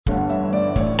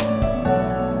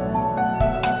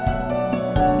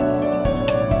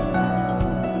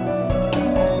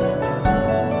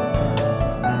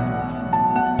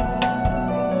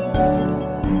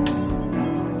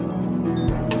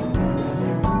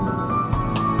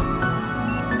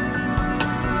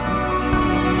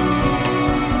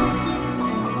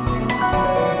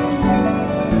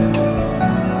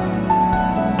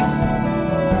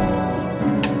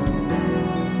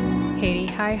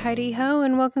Heidi Ho,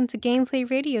 and welcome to Gameplay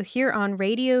Radio here on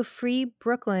Radio Free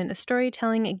Brooklyn, a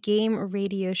storytelling game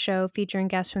radio show featuring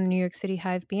guests from the New York City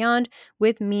Hive Beyond,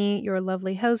 with me, your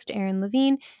lovely host, Erin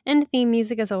Levine, and theme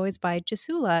music, as always, by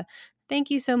Jasula. Thank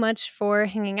you so much for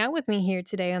hanging out with me here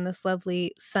today on this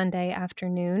lovely Sunday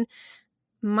afternoon.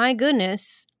 My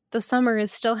goodness, the summer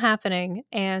is still happening,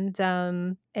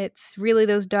 and it's really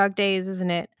those dog days,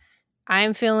 isn't it?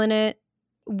 I'm feeling it,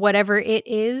 whatever it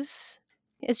is.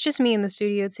 It's just me in the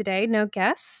studio today, no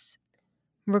guests,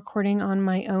 recording on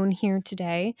my own here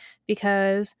today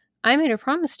because I made a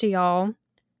promise to y'all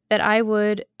that I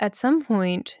would at some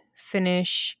point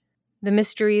finish The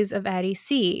Mysteries of Addie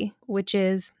C, which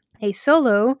is a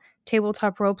solo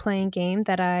tabletop role-playing game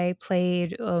that I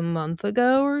played a month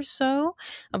ago or so,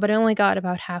 but I only got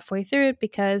about halfway through it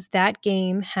because that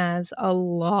game has a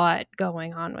lot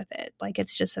going on with it. Like,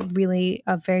 it's just a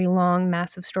very long,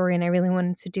 massive story, and I really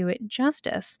wanted to do it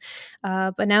justice.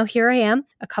 But now here I am,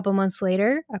 a couple months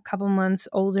later, a couple months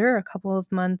older, a couple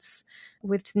of months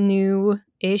with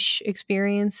new-ish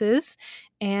experiences,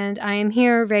 and I am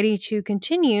here ready to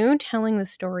continue telling the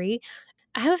story.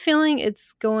 I have a feeling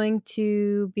it's going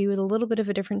to be with a little bit of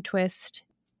a different twist,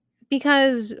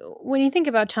 because when you think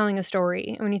about telling a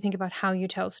story, when you think about how you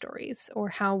tell stories or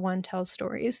how one tells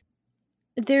stories,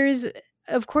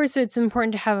 of course, it's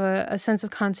important to have a sense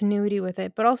of continuity with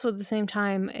it, but also at the same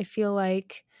time, I feel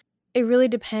like it really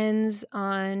depends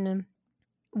on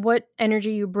what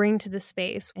energy you bring to the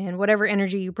space, and whatever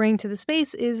energy you bring to the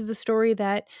space is the story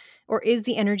is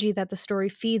the energy that the story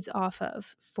feeds off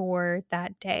of for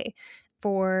that day.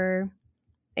 For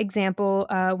example,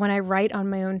 when I write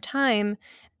on my own time,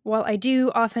 while I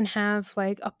do often have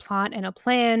like a plot and a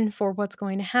plan for what's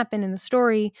going to happen in the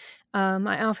story,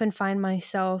 I often find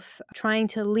myself trying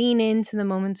to lean into the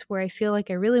moments where I feel like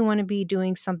I really want to be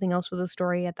doing something else with the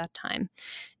story at that time.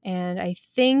 And I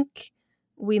think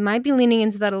we might be leaning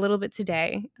into that a little bit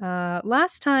today.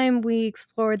 Last time we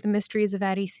explored The Mysteries of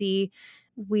Addie C,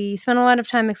 we spent a lot of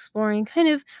time exploring kind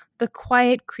of the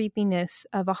quiet creepiness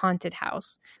of a haunted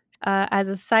house. As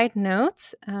a side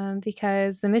note,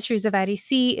 because The Mysteries of Addie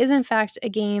C is in fact a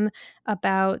game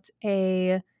about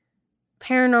a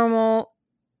paranormal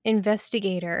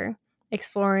investigator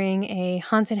exploring a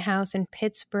haunted house in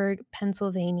Pittsburgh,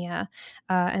 Pennsylvania.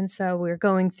 And so we're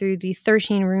going through the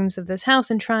 13 rooms of this house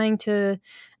and trying to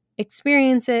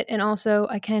experience it. And also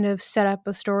I kind of set up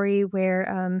a story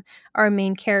where our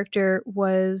main character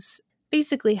was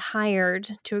basically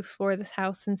hired to explore this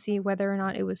house and see whether or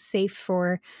not it was safe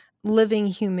for living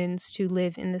humans to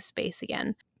live in this space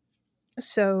again.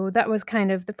 So that was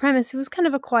kind of the premise. It was kind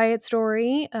of a quiet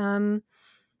story. I'm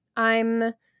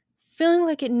feeling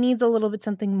like it needs a little bit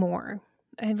something more.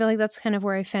 I feel like that's kind of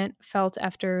where I felt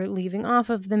after leaving off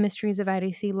of The Mysteries of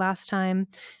IDC last time,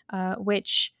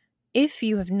 which, if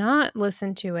you have not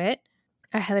listened to it,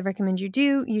 I highly recommend you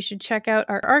do. You should check out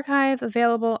our archive,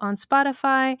 available on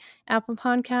Spotify, Apple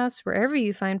Podcasts, wherever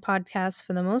you find podcasts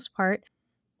for the most part.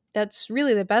 That's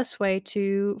really the best way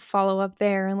to follow up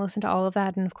there and listen to all of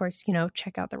that. And of course,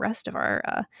 check out the rest of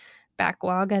our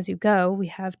backlog as you go. We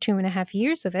have 2.5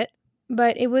 years of it.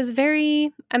 But it was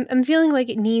I'm feeling like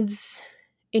it needs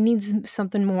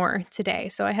something more today.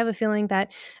 So I have a feeling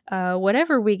that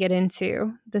whatever we get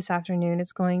into this afternoon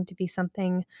is going to be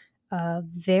something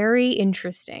very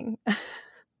interesting.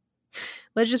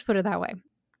 Let's just put it that way.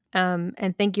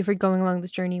 And thank you for going along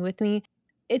this journey with me.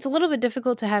 It's a little bit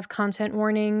difficult to have content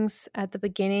warnings at the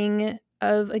beginning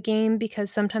of a game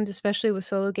because sometimes, especially with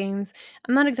solo games,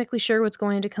 I'm not exactly sure what's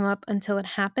going to come up until it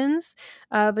happens.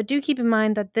 But do keep in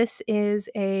mind that this is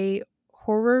a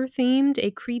horror-themed,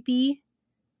 a creepy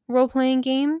role-playing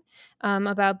game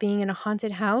about being in a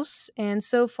haunted house. And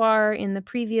so far in the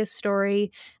previous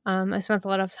story, I spent a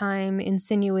lot of time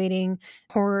insinuating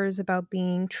horrors about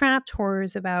being trapped,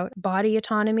 horrors about body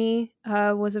autonomy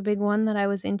was a big one that I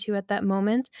was into at that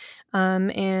moment,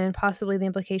 and possibly the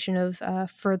implication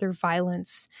of further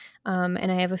violence.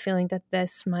 And I have a feeling that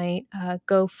this might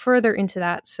go further into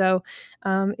that. So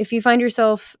if you find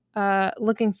yourself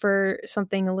looking for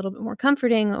something a little bit more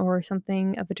comforting or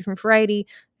something of a different variety,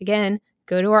 again,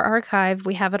 go to our archive.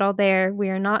 We have it all there. We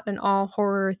are not an all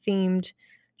horror themed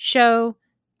show.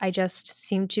 I just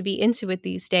seem to be into it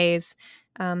these days.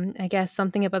 I guess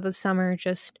something about the summer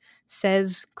just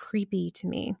says creepy to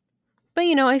me. But,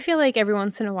 I feel like every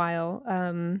once in a while,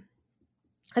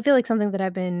 I feel like something that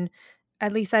I've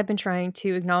been trying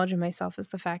to acknowledge in myself is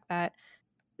the fact that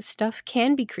stuff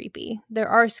can be creepy. There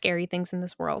are scary things in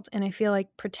this world. And I feel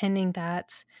like pretending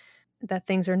that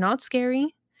things are not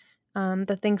scary,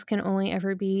 that things can only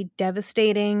ever be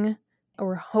devastating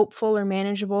or hopeful or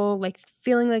manageable, like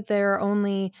feeling like there are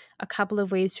only a couple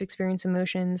of ways to experience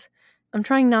emotions. I'm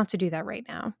trying not to do that right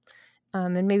now.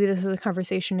 And maybe this is a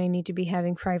conversation I need to be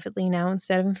having privately now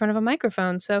instead of in front of a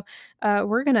microphone. So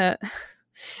we're gonna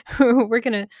we're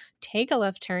gonna take a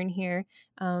left turn here,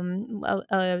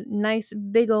 a nice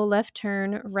big old left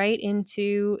turn right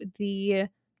into the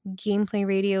gameplay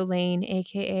radio lane,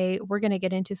 aka we're gonna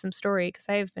get into some story because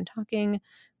I have been talking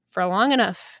for long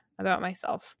enough about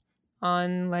myself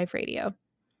on live radio.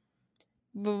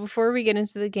 But before we get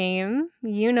into the game,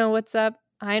 you know what's up.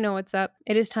 I know what's up.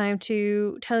 It is time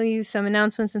to tell you some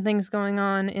announcements and things going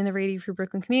on in the Radio Free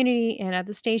Brooklyn community and at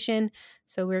the station.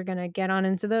 So we're going to get on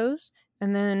into those,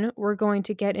 and then we're going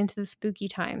to get into the spooky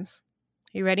times.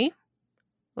 Are you ready?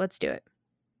 Let's do it.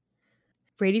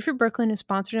 Radio Free Brooklyn is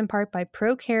sponsored in part by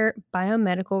ProCare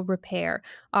Biomedical Repair,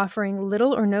 offering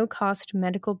little or no cost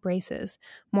medical braces.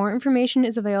 More information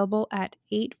is available at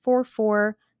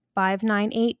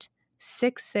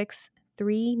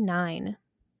 844-598-6639.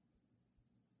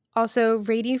 Also,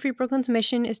 Radio Free Brooklyn's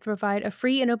mission is to provide a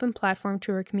free and open platform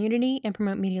to our community and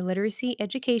promote media literacy,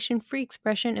 education, free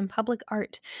expression, and public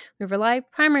art. We rely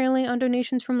primarily on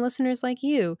donations from listeners like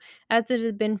you, as it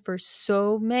has been for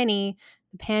so many.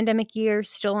 The pandemic year,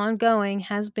 still ongoing,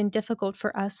 has been difficult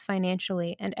for us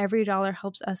financially, and every dollar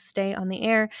helps us stay on the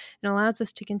air and allows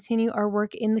us to continue our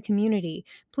work in the community.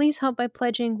 Please help by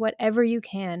pledging whatever you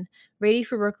can. Radio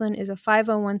Free Brooklyn is a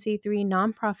 501c3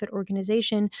 nonprofit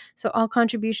organization, so all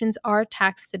contributions are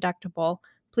tax deductible.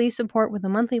 Please support with a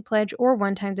monthly pledge or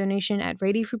one-time donation at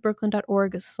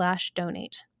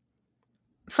radiofreebrooklyn.org/donate.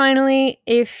 Finally,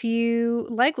 if you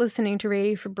like listening to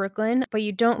Radio Free Brooklyn, but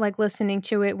you don't like listening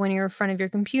to it when you're in front of your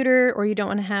computer, or you don't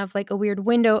want to have like a weird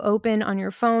window open on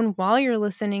your phone while you're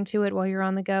listening to it while you're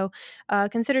on the go,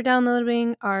 consider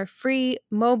downloading our free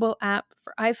mobile app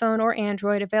for iPhone or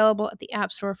Android, available at the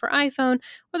App Store for iPhone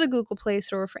or the Google Play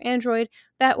Store for Android.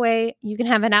 That way, you can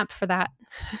have an app for that.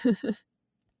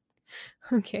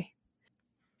 Okay.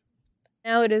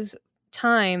 Now it is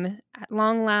time. At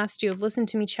long last, you have listened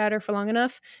to me chatter for long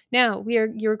enough. Now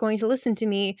you're going to listen to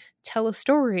me tell a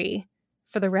story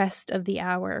for the rest of the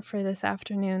hour for this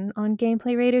afternoon on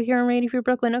Gameplay Radio here on Radio Free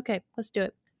Brooklyn. Okay, let's do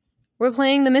it. We're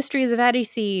playing The Mysteries of Addie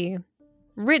C,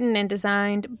 written and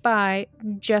designed by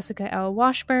Jessica L.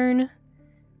 Washburn.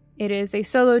 It is a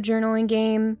solo journaling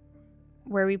game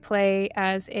where we play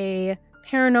as a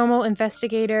paranormal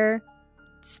investigator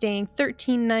staying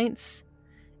 13 nights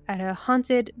at a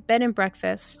haunted bed and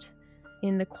breakfast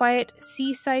in the quiet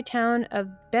seaside town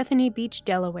of Bethany Beach,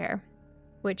 Delaware,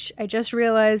 which I just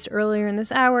realized earlier in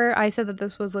this hour. I said that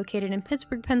this was located in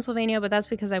Pittsburgh, Pennsylvania, but that's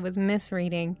because I was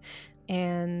misreading,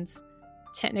 and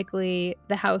technically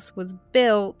the house was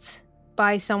built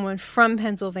by someone from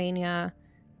Pennsylvania,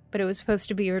 but it was supposed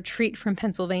to be a retreat from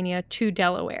Pennsylvania to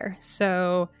Delaware,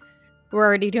 so we're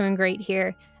already doing great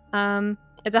here.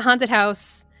 It's a haunted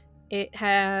house. It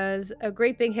has a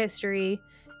great big history,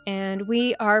 and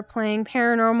we are playing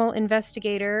paranormal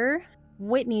investigator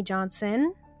Whitney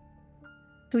Johnson.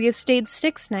 We have stayed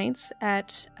 6 nights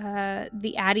at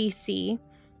the Addie C,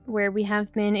 where we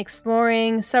have been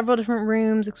exploring several different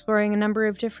rooms, exploring a number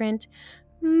of different,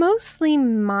 mostly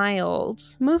mild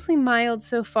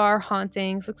so far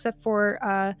hauntings, except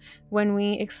for when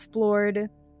we explored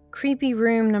creepy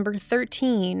room number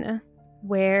 13,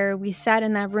 where we sat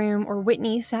in that room, or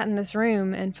Whitney sat in this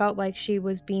room and felt like she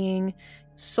was being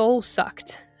soul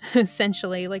sucked,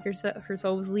 essentially, like her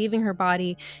soul was leaving her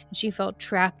body and she felt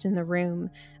trapped in the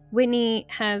room. Whitney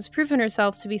has proven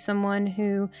herself to be someone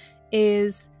who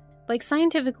is like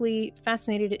scientifically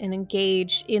fascinated and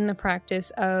engaged in the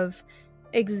practice of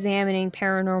examining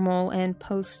paranormal and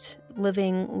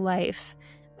post-living life.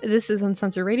 This is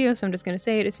Uncensored Radio, so I'm just going to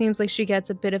say it. It seems like she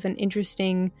gets a bit of an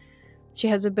interesting... She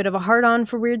has a bit of a hard-on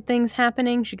for weird things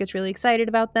happening. She gets really excited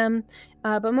about them,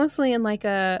 but mostly in like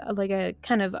a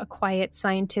kind of a quiet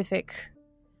scientific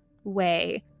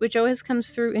way, which always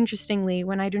comes through interestingly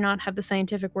when I do not have the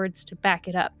scientific words to back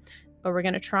it up. But we're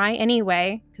going to try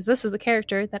anyway, because this is the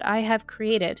character that I have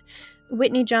created.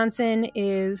 Whitney Johnson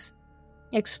is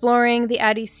exploring the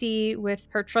Addie C with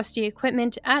her trusty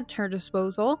equipment at her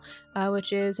disposal,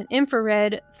 which is an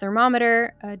infrared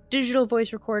thermometer, a digital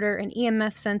voice recorder, an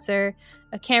EMF sensor,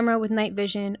 a camera with night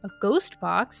vision, a ghost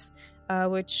box,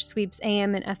 which sweeps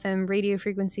AM and FM radio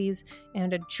frequencies,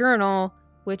 and a journal,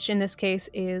 which in this case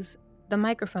is the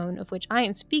microphone of which I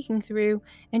am speaking through,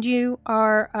 and you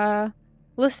are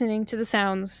listening to the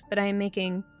sounds that I am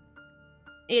making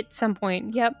at some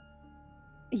point. Yep.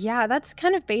 Yeah, that's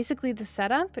kind of basically the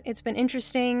setup. It's been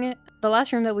interesting. The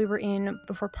last room that we were in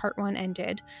before part 1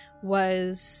 ended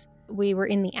was we were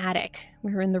in the attic.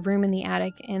 We were in the room in the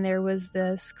attic, and there was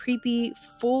this creepy,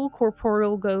 full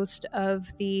corporeal ghost of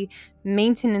the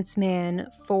maintenance man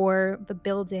for the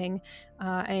building,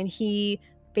 and he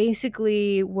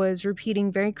basically was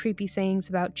repeating very creepy sayings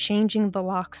about changing the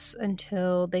locks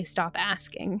until they stop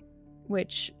asking,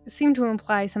 which seemed to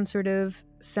imply some sort of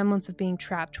semblance of being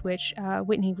trapped, which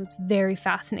Whitney was very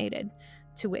fascinated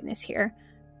to witness here.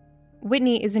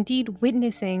 Whitney is indeed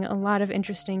witnessing a lot of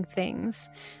interesting things,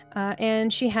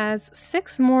 and she has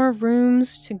 6 more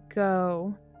rooms to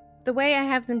go. The way I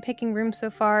have been picking rooms so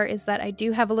far is that I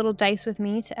do have a little dice with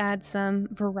me to add some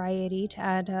variety, to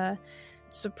add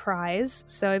surprise.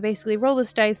 So I basically roll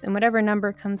this dice, and whatever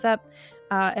number comes up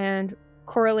and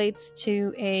correlates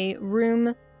to a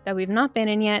room that we've not been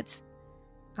in yet,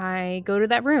 I go to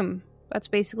that room. That's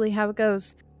basically how it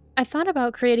goes. I thought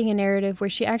about creating a narrative where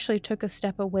she actually took a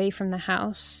step away from the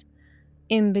house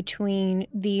in between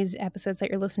these episodes that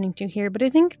you're listening to here, but I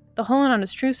think the whole and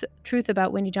honest truth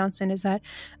about Whitney Johnson is that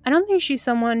I don't think she's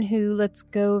someone who lets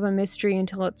go of a mystery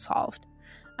until it's solved.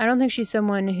 I don't think she's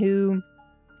someone who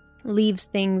leaves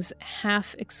things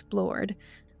half explored.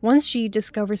 Once she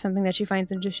discovers something that she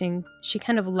finds interesting, she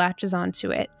kind of latches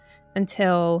onto it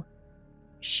until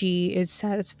she is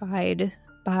satisfied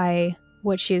by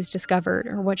what she has discovered,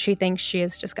 or what she thinks she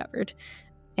has discovered.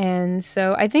 And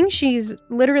so I think she's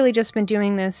literally just been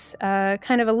doing this,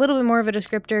 kind of a little bit more of a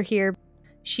descriptor here.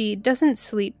 She doesn't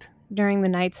sleep during the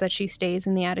nights that she stays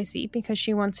in the Attic because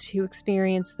she wants to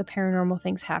experience the paranormal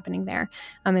things happening there.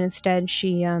 And instead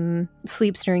she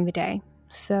sleeps during the day.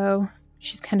 So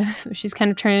she's kind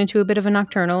of turned into a bit of a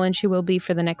nocturnal, and she will be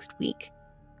for the next week.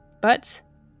 But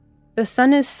the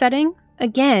sun is setting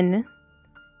again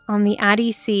on the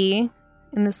Addie Sea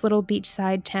in this little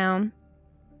beachside town.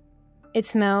 It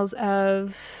smells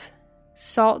of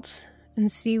salt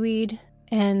and seaweed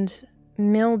and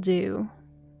mildew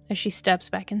as she steps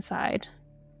back inside.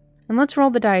 And let's roll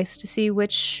the dice to see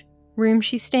which room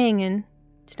she's staying in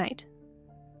tonight.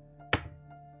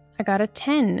 I got a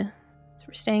 10. So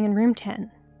we're staying in room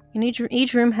 10. And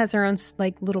each room has their own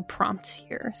little prompt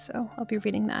here, so I'll be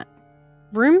reading that.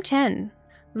 Room 10.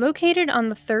 Located on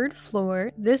the 3rd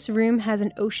floor, this room has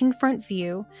an oceanfront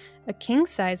view, a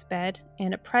king-size bed,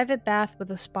 and a private bath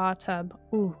with a spa tub.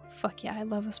 Ooh, fuck yeah, I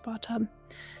love a spa tub.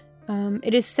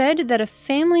 It is said that a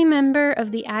family member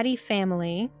of the Addy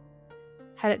family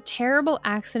had a terrible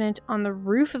accident on the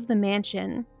roof of the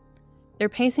mansion. Their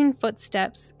pacing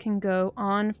footsteps can go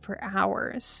on for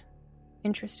hours.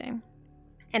 Interesting.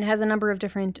 And it has a number of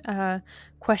different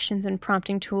questions and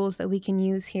prompting tools that we can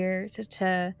use here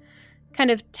to kind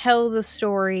of tell the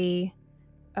story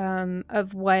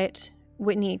of what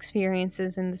Whitney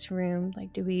experiences in this room.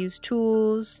 Like, do we use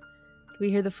tools? Do we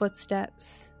hear the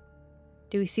footsteps?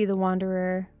 Do we see the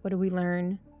wanderer? What do we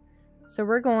learn? So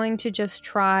we're going to just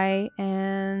try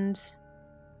and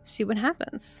see what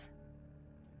happens.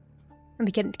 Let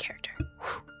me get into character.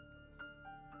 Whew.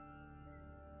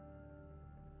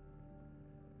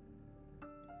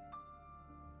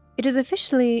 It is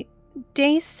officially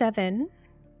day 7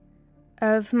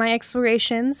 of my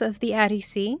explorations of the Addie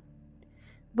Sea.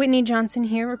 Whitney Johnson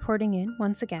here reporting in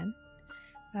once again.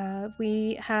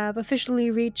 We have officially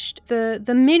reached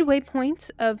the midway point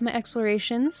of my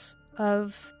explorations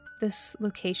of this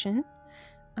location.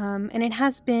 And it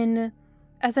has been,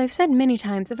 as I've said many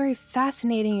times, a very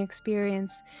fascinating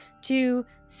experience to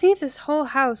see this whole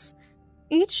house.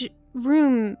 Each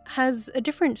room has a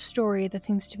different story that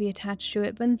seems to be attached to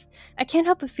it, but I can't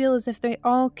help but feel as if they're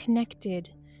all connected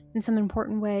in some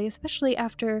important way, especially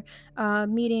after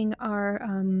meeting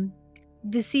our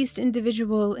deceased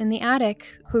individual in the attic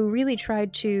who really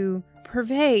tried to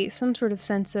purvey some sort of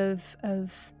sense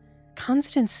of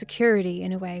constant security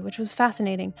in a way, which was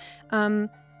fascinating.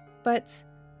 But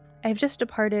I've just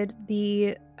departed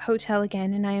the hotel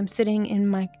again, and I am sitting in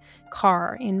my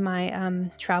car, in my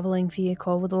traveling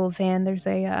vehicle with a little van. There's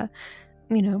a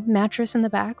mattress in the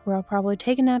back where I'll probably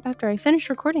take a nap after I finish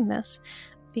recording this,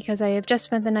 because I have just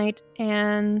spent the night,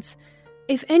 and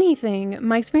if anything,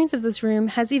 my experience of this room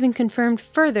has even confirmed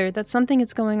further that something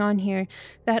is going on here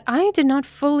that I did not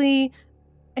fully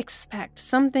expect.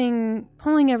 Something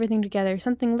pulling everything together,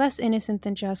 something less innocent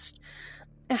than just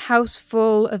a house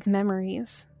full of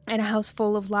memories and a house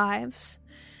full of lives.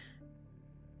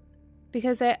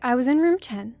 Because I was in room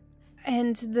 10,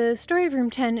 and the story of room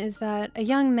 10 is that a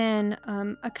young man,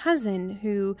 a cousin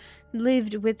who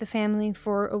lived with the family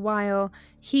for a while,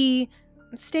 he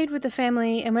stayed with the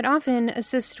family and would often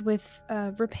assist with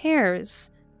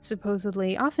repairs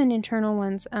supposedly, often internal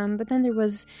ones, but then there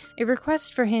was a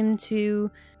request for him to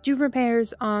do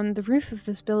repairs on the roof of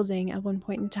this building at one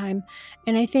point in time.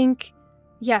 And I think,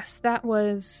 yes, that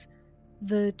was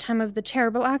the time of the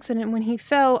terrible accident when he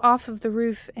fell off of the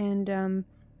roof and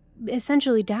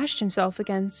essentially dashed himself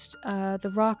against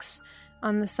the rocks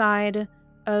on the side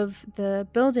of the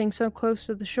building so close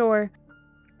to the shore.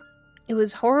 It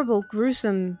was horrible,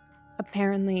 gruesome,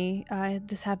 apparently.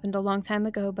 This happened a long time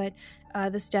ago, but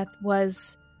this death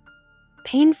was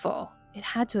painful. It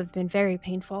had to have been very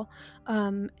painful.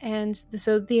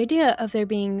 So the idea of there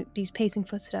being these pacing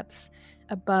footsteps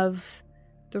above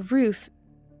the roof,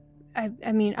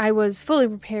 I mean, I was fully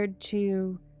prepared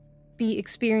to be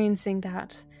experiencing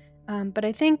that. But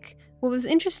I think what was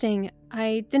interesting,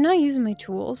 I did not use my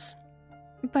tools.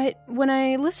 But when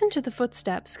I listened to the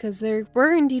footsteps, because there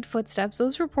were indeed footsteps,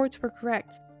 those reports were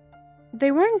correct.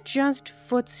 They weren't just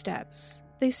footsteps.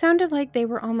 They sounded like they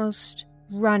were almost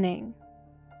running.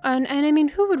 And I mean,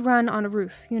 who would run on a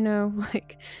roof?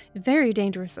 Like, very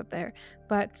dangerous up there.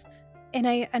 But, and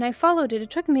I followed it.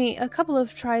 It took me a couple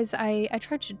of tries. I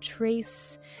tried to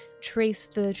trace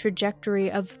the trajectory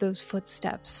of those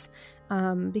footsteps,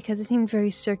 because it seemed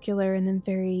very circular and then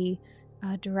very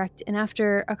direct. And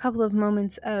after a couple of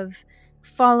moments of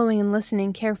following and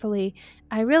listening carefully,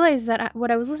 I realized that what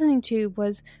I was listening to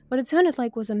was what it sounded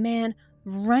like was a man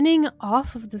running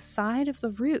off of the side of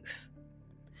the roof,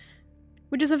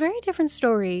 which is a very different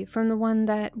story from the one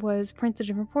that was printed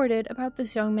and reported about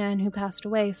this young man who passed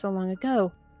away so long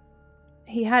ago.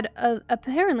 He had a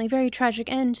apparently very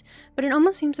tragic end, but it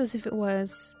almost seems as if it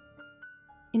was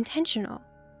intentional.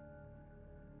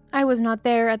 I was not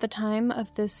there at the time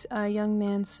of this young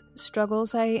man's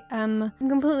struggles. I am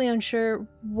completely unsure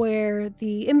where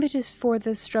the impetus for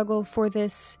this struggle, for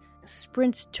this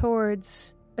sprint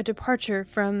towards a departure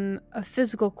from a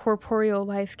physical, corporeal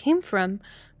life came from,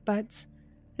 but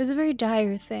it is a very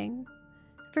dire thing,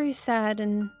 a very sad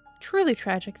and truly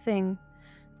tragic thing,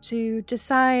 to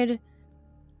decide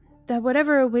that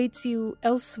whatever awaits you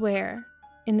elsewhere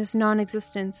in this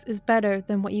non-existence is better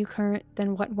than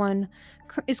what one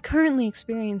is currently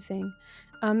experiencing.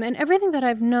 And everything that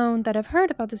I've known, that I've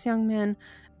heard about this young man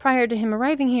prior to him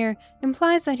arriving here,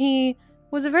 implies that he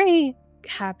was a very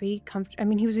happy,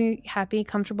 he was a happy,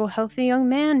 comfortable, healthy young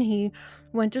man. He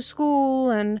went to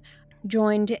school and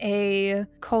joined a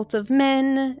cult of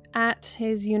men at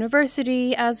his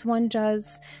university, as one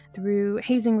does, through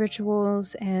hazing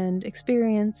rituals and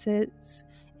experiences,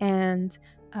 and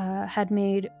had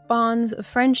made bonds of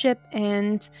friendship,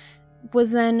 and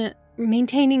was then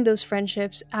maintaining those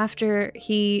friendships after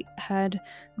he had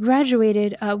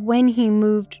graduated, when he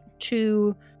moved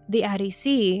to the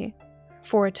ADC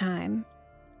for a time,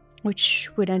 which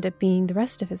would end up being the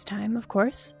rest of his time, of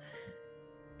course.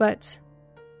 But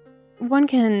one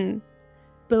can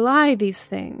belie these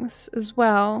things as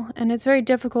well, and it's very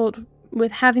difficult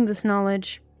with having this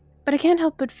knowledge, but I can't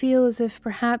help but feel as if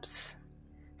perhaps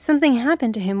something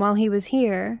happened to him while he was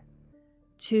here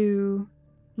to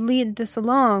lead this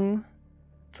along.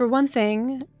 For one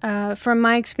thing, from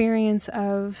my experience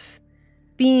of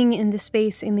being in the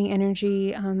space, in the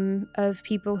energy of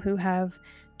people who have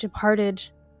departed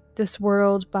this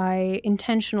world by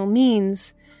intentional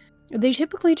means, they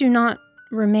typically do not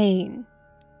remain.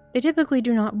 They typically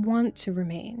do not want to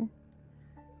remain.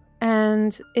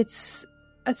 And it's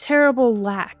a terrible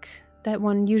lack that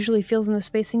one usually feels in the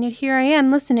space, and yet here I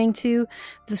am listening to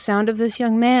the sound of this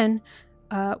young man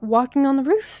walking on the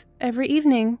roof every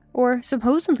evening, or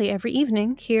supposedly every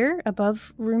evening, here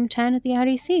above room 10 at the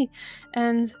IDC.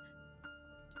 And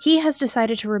he has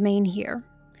decided to remain here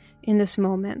in this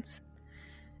moment.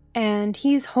 And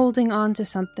he's holding on to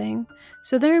something.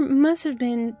 So there must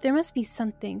be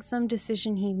something, some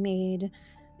decision he made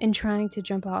in trying to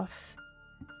jump off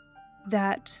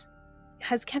that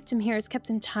has kept him here, has kept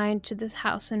him tied to this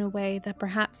house in a way that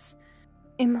perhaps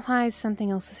implies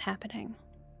something else is happening.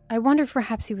 I wonder if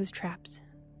perhaps he was trapped.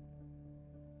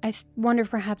 I wonder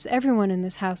if perhaps everyone in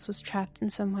this house was trapped in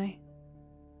some way.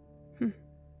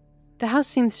 The house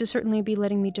seems to certainly be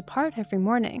letting me depart every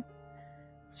morning,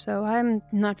 so I'm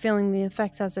not feeling the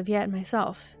effects as of yet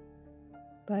myself.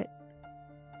 But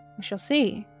we shall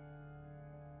see.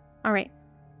 Alright,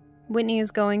 Whitney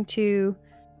is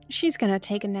she's gonna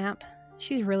take a nap.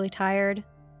 She's really tired.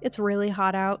 It's really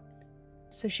hot out.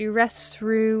 So she rests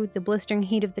through the blistering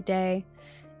heat of the day,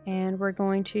 and we're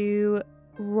going to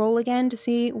roll again to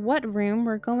see what room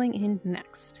we're going in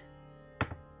next.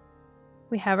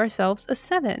 We have ourselves a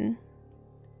 7.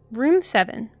 Room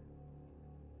 7.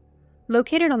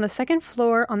 Located on the second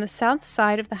floor on the south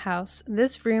side of the house,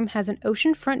 this room has an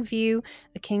oceanfront view,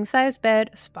 a king-size bed,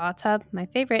 a spa tub, my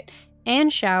favorite,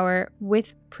 and shower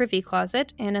with privy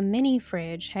closet and a mini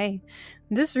fridge. Hey,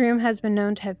 this room has been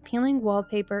known to have peeling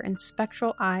wallpaper and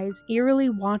spectral eyes eerily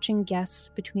watching guests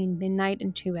between midnight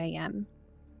and 2 a.m.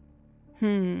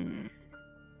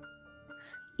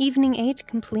 Evening 8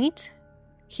 complete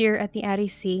here at the Addie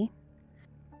C.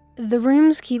 The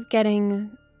rooms keep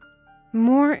getting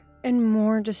more and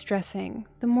more distressing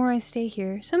the more I stay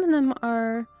here. Some of them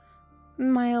are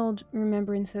mild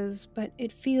remembrances, but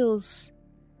it feels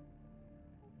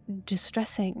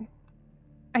distressing.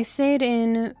 I stayed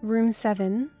in room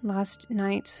 7 last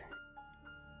night.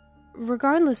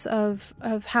 Regardless of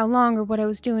how long or what I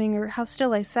was doing or how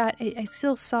still I sat, I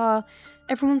still saw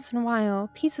every once in a while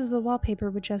pieces of the wallpaper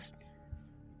would just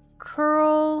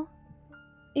curl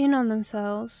in on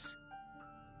themselves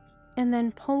and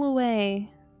then pull away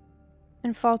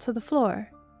and fall to the floor.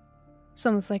 It's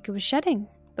almost like it was shedding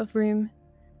the room.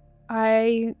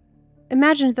 I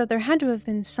imagined that there had to have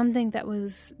been something that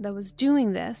was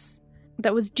doing this,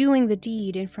 that was doing the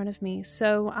deed in front of me.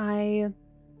 So I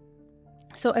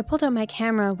pulled out my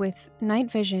camera with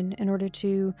night vision in order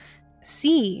to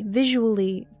see,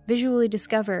 visually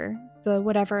discover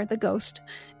the ghost.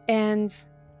 And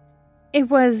it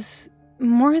was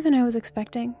more than I was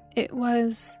expecting. It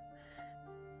was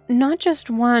not just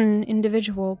one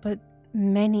individual, but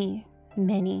many,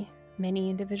 many, many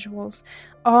individuals,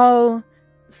 all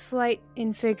slight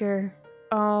in figure,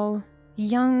 all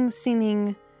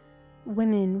young-seeming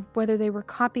women, whether they were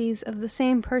copies of the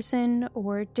same person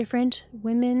or different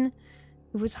women.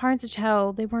 It was hard to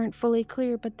tell. They weren't fully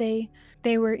clear, but they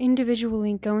were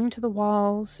individually going to the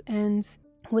walls and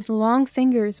with long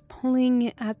fingers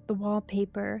pulling at the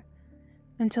wallpaper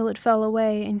until it fell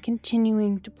away and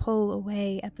continuing to pull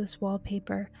away at this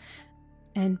wallpaper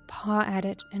and paw at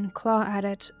it and claw at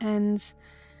it. And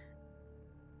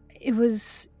it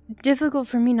was difficult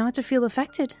for me not to feel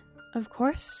affected, of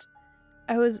course.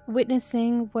 I was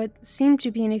witnessing what seemed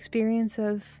to be an experience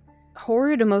of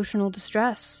horrid emotional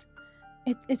distress.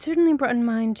 It certainly brought in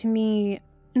mind to me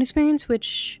an experience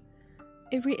which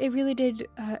it really did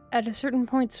at a certain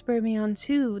point spur me on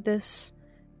to this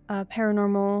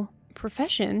paranormal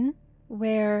profession,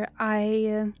 where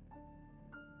I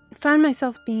found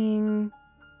myself being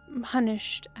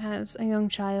punished as a young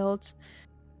child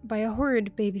by a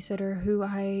horrid babysitter who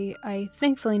I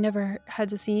thankfully never had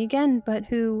to see again, but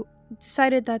who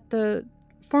decided that the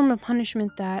form of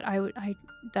punishment that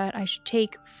I should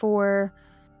take for,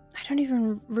 I don't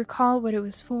even recall what it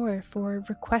was for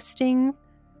requesting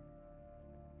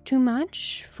too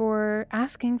much, for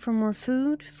asking for more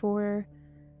food, for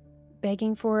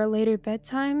begging for a later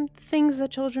bedtime, things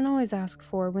that children always ask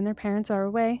for when their parents are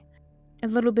away. A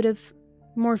little bit of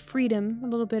more freedom, a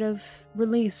little bit of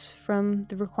release from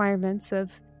the requirements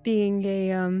of being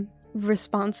a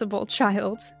responsible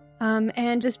child.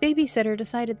 And this babysitter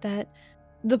decided that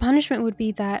the punishment would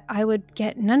be that I would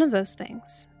get none of those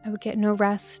things. I would get no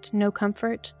rest, no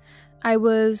comfort. I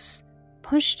was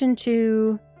pushed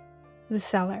into the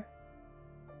cellar,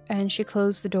 and she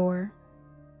closed the door.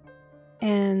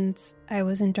 And I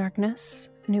was in darkness,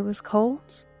 and it was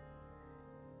cold.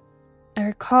 I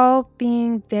recall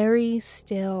being very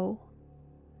still.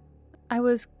 I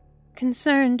was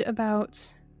concerned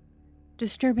about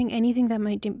disturbing anything that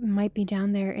might be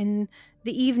down there. In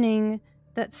the evening,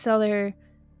 that cellar,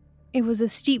 it was a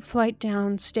steep flight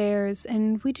downstairs,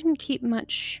 and we didn't keep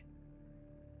much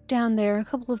down there. A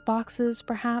couple of boxes,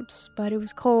 perhaps, but it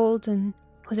was cold, and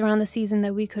it was around the season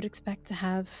that we could expect to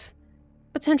have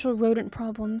potential rodent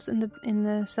problems in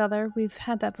the cellar. We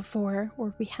had that before.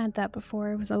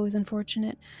 It was always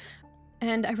unfortunate.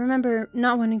 And I remember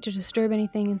not wanting to disturb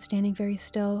anything and standing very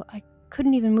still. I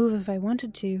couldn't even move if I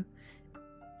wanted to.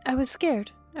 I was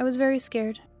scared. I was very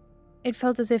scared. It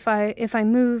felt as if I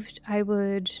moved, I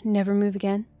would never move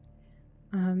again.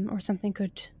 Or something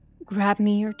could grab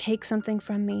me or take something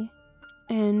from me.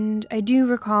 And I do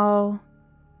recall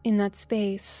in that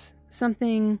space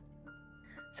something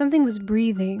was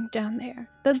breathing down there.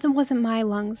 That wasn't my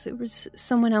lungs, it was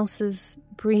someone else's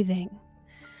breathing.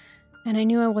 And I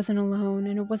knew I wasn't alone,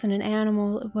 and it wasn't an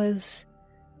animal, it was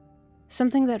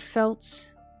something that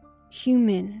felt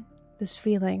human, this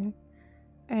feeling.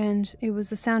 And it was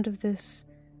the sound of this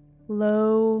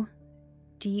low,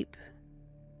 deep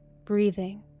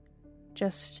breathing,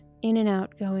 just in and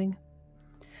out going.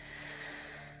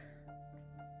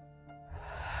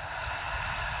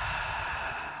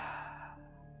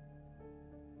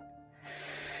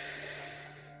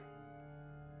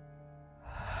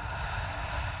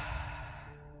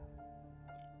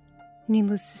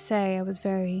 Needless to say, I was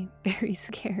very, very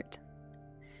scared.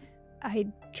 I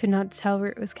could not tell where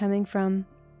it was coming from,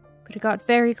 but it got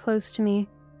very close to me.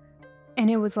 And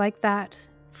it was like that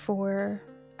for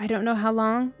I don't know how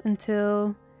long,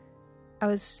 until I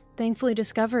was thankfully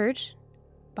discovered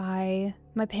by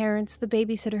my parents. The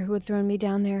babysitter who had thrown me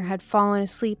down there had fallen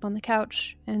asleep on the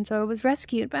couch, and so I was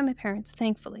rescued by my parents,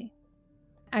 thankfully.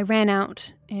 I ran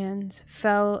out and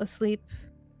fell asleep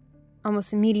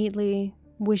almost immediately,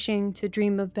 wishing to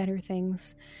dream of better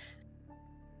things.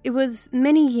 It was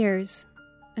many years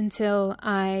until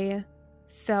I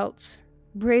felt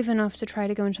brave enough to try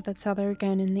to go into that cellar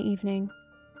again in the evening.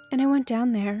 And I went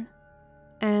down there,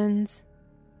 and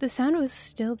the sound was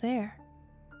still there,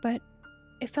 but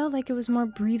it felt like it was more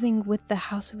breathing with the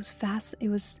house. It was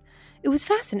fascinating.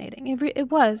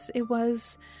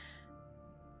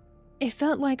 It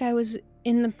felt like I was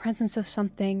in the presence of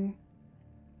something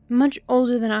much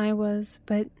older than I was,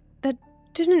 but that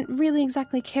didn't really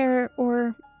exactly care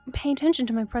or pay attention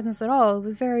to my presence at all. It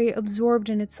was very absorbed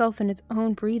in itself and its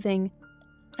own breathing.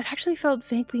 It actually felt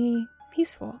vaguely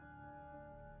peaceful.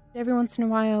 Every once in a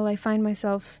while, I find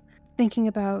myself thinking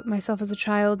about myself as a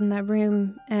child in that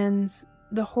room and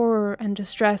the horror and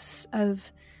distress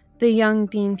of the young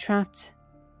being trapped.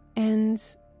 And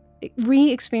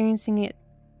re-experiencing it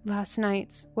last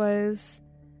night was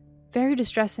very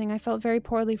distressing. I felt very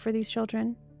poorly for these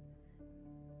children.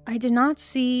 I did not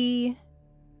see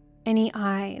any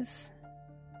eyes.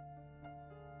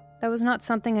 That was not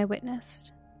something I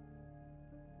witnessed.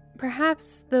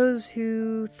 Perhaps those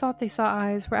who thought they saw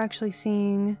eyes were actually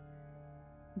seeing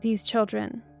these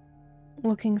children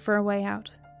looking for a way out.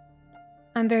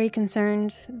 I'm very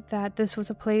concerned that this was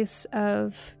a place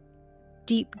of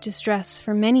deep distress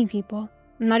for many people.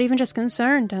 I'm not even just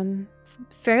concerned, I'm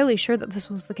fairly sure that this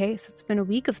was the case. It's been a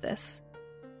week of this.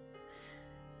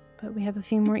 But we have a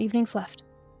few more evenings left.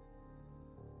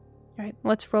 Alright,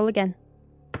 let's roll again.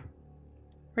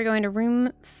 We're going to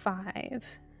room 5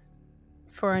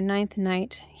 for our 9th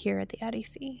night here at the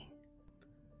ADC.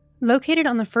 Located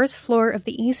on the first floor of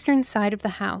the eastern side of the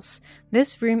house,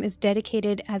 this room is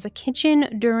dedicated as a kitchen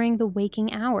during the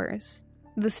waking hours.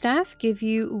 The staff give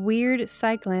you weird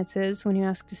side glances when you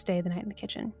ask to stay the night in the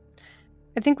kitchen.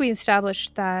 I think we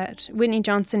established that Whitney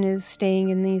Johnson is staying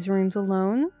in these rooms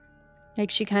alone. They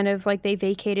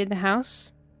vacated the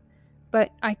house. But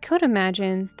I could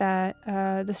imagine that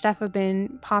the staff have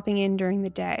been popping in during the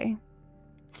day.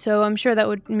 So I'm sure that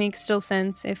would make still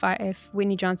sense if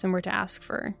Whitney Johnson were to ask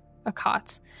for a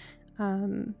cot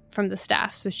from the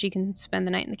staff so she can spend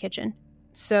the night in the kitchen.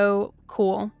 So,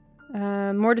 cool.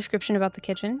 More description about the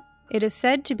kitchen. It is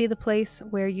said to be the place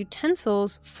where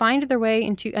utensils find their way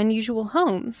into unusual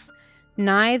homes.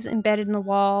 Knives embedded in the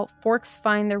wall, forks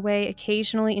find their way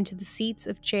occasionally into the seats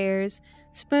of chairs,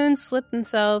 spoons slip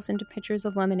themselves into pitchers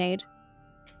of lemonade.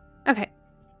 Okay.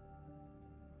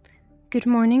 Good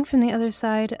morning from the other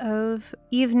side of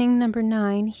evening number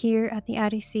 9 here at the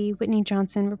ADC, Whitney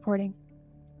Johnson reporting.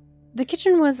 The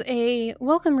kitchen was a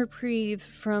welcome reprieve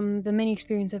from the many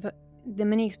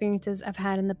experiences I've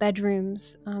had in the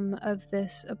bedrooms of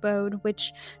this abode,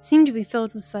 which seemed to be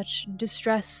filled with such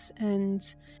distress and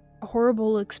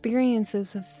horrible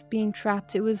experiences of being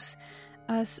trapped. It was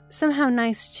somehow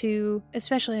nice to,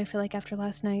 especially I feel like after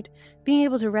last night, being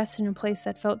able to rest in a place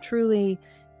that felt truly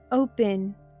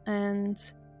open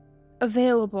and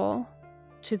available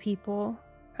to people.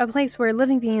 A place where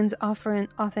living beings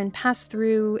often pass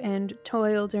through and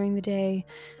toil during the day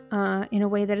in a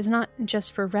way that is not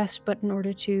just for rest, but in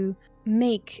order to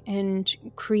make and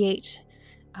create.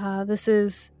 This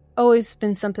has always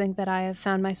been something that I have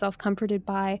found myself comforted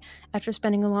by after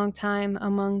spending a long time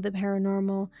among the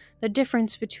paranormal. The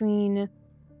difference between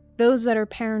those that are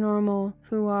paranormal,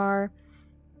 who are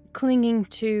clinging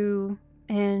to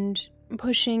and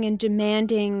pushing and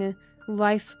demanding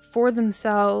life for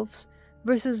themselves,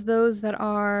 versus those that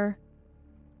are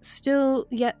still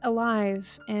yet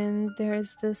alive, and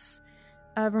there's this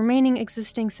remaining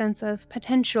existing sense of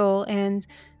potential and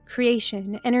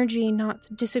creation, energy not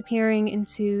disappearing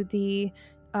into the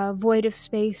void of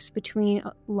space between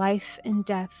life and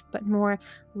death, but more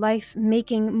life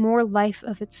making more life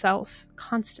of itself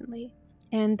constantly.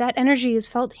 And that energy is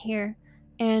felt here,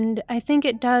 and I think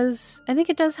it does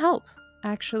help.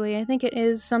 Actually, I think it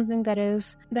is something that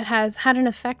has had an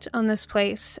effect on this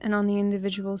place and on the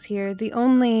individuals here. The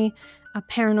only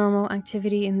paranormal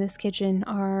activity in this kitchen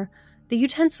are the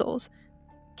utensils.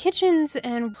 Kitchens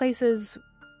and places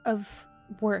of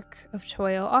work, of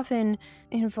toil, often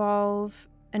involve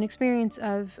an experience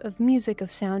of music,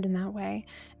 of sound in that way.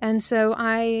 And so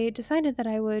I decided that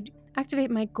I would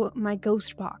activate my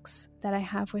ghost box that I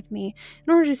have with me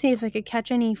in order to see if I could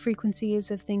catch any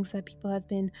frequencies of things that people have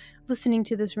been listening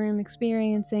to this room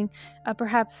experiencing,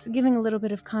 perhaps giving a little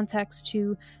bit of context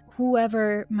to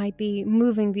whoever might be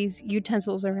moving these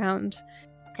utensils around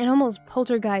in almost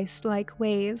poltergeist-like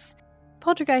ways.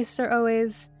 Poltergeists are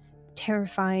always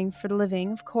terrifying for the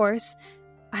living, of course.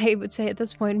 I would say at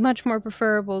this point much more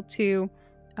preferable to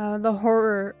the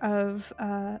horror of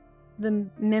the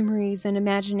memories and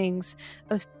imaginings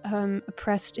of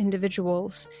oppressed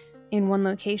individuals in one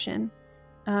location.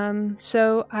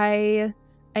 So I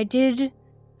did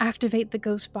activate the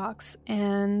ghost box,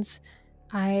 and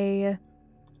I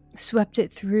swept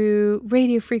it through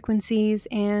radio frequencies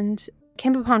and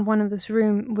came upon one in this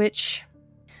room which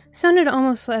sounded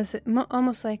almost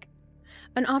like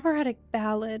an operatic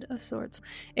ballad of sorts.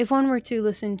 If one were to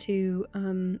listen to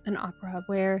an opera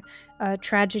where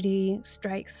tragedy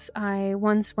strikes, I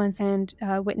once went and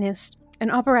witnessed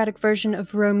an operatic version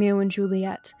of Romeo and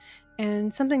Juliet.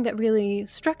 And something that really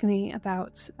struck me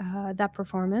about that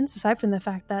performance, aside from the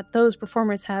fact that those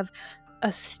performers have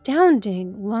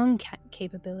astounding lung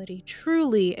capability,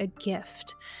 truly a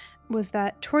gift, was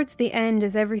that towards the end,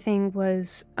 as everything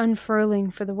was unfurling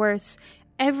for the worse,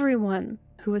 everyone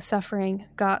who was suffering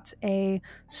got a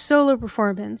solo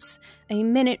performance, a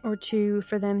minute or two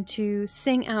for them to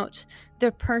sing out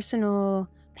their personal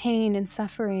pain and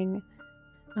suffering.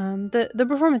 The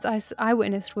performance I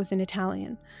witnessed was in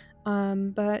Italian,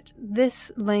 but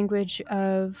this language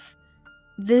of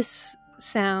this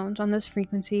sound on this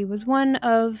frequency was one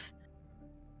of,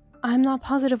 I'm not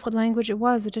positive what language it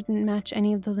was. It didn't match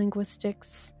any of the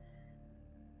linguistics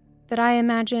that I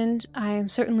imagined. I am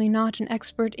certainly not an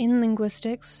expert in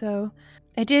linguistics, so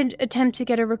I did attempt to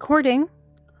get a recording.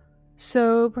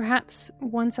 So perhaps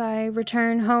once I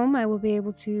return home, I will be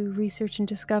able to research and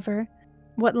discover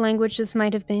what language this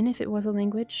might have been, if it was a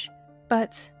language.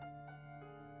 But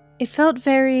it felt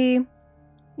very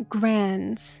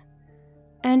grand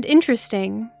and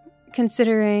interesting,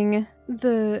 considering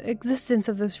the existence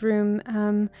of this room,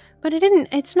 but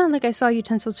it's not like I saw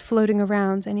utensils floating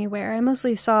around anywhere. I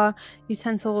mostly saw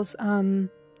utensils.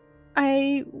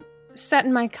 I sat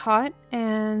in my cot,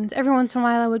 and every once in a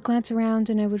while I would glance around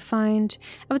and I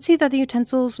would see that the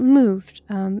utensils moved.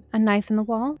 A knife in the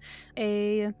wall,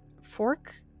 a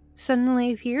fork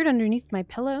suddenly appeared underneath my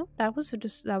pillow. That was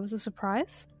a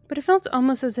surprise, but it felt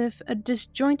almost as if a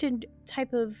disjointed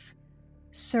type of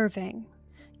serving.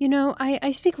 You know,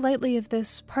 I speak lightly of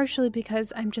this partially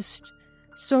because I'm just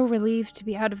so relieved to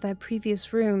be out of that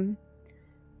previous room.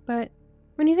 But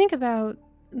when you think about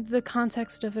the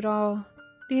context of it all,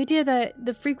 the idea that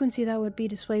the frequency that would be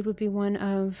displayed would be one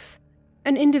of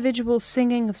an individual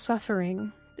singing of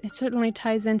suffering, it certainly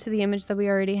ties into the image that we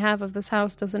already have of this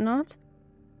house, does it not?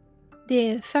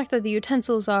 The fact that the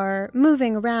utensils are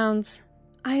moving around,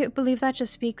 I believe that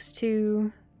just speaks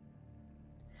to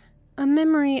a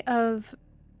memory of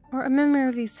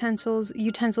these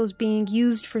utensils being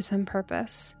used for some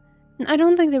purpose. I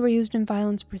don't think they were used in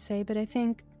violence per se, but I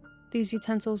think these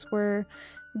utensils were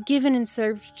given and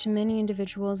served to many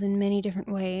individuals in many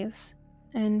different ways.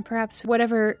 And perhaps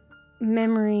whatever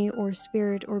memory or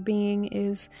spirit or being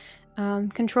is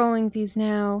controlling these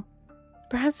now,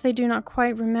 perhaps they do not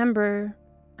quite remember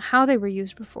how they were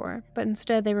used before, but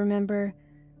instead they remember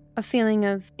a feeling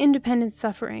of independent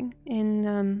suffering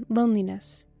in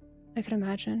loneliness, I could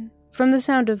imagine, from the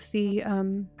sound of the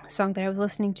song that I was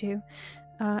listening to,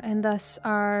 and thus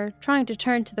are trying to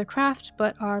turn to the craft,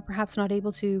 but are perhaps not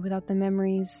able to without the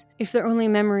memories. If their only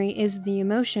memory is the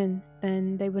emotion,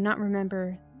 then they would not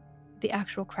remember the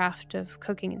actual craft of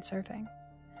cooking and serving.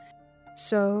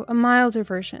 So a milder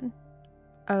version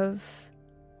of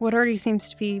what already seems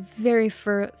to be very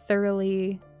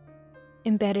thoroughly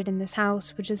embedded in this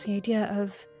house, which is the idea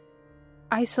of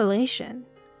isolation,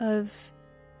 of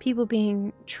people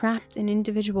being trapped in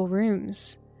individual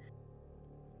rooms.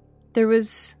 There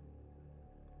was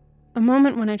a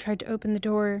moment when I tried to open the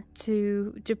door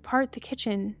to depart the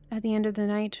kitchen at the end of the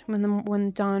night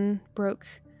when dawn broke,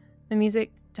 the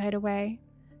music died away,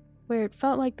 where it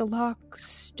felt like the lock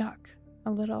stuck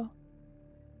a little.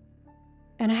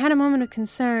 And I had a moment of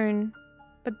concern,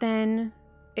 but then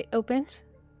it opened.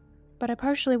 But I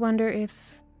partially wonder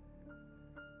if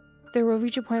there will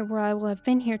reach a point where I will have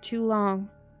been here too long,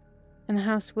 and the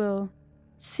house will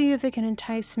see if it can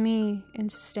entice me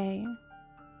into staying.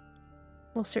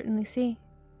 We'll certainly see.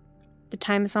 The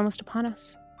time is almost upon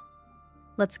us.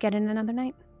 Let's get in another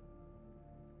night.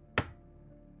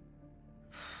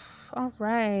 All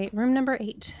right, room number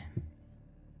 8.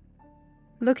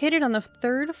 Located on the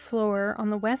 3rd floor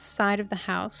on the west side of the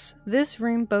house, this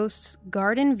room boasts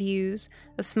garden views,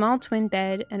 a small twin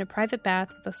bed, and a private bath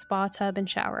with a spa tub and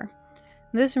shower.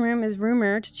 This room is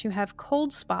rumored to have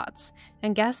cold spots,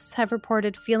 and guests have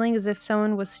reported feeling as if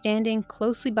someone was standing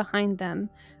closely behind them,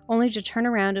 only to turn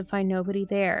around and find nobody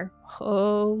there.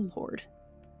 Oh, Lord.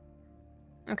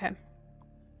 Okay.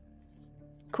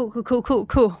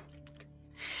 Cool.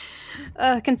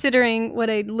 Considering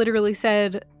what I literally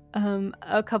said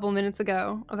a couple minutes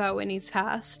ago about Whitney's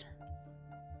past,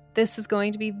 this is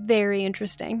going to be very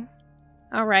interesting.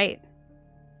 All right.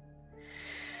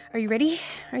 Are you ready?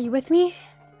 Are you with me?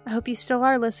 I hope you still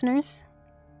are, listeners.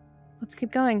 Let's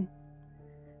keep going.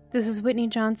 This is Whitney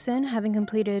Johnson, having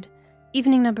completed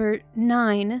evening number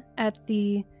 9 at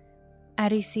the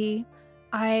ADC.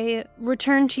 I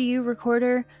return to you,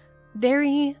 recorder,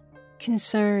 very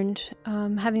concerned,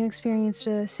 having experienced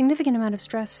a significant amount of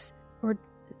stress or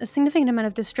a significant amount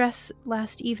of distress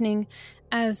last evening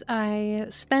as I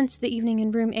spent the evening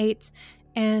in room 8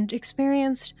 and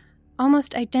experienced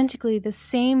almost identically the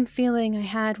same feeling I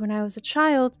had when I was a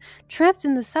child, trapped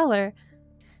in the cellar.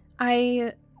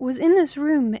 I was in this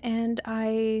room and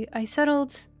I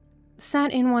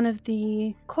sat in one of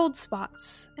the cold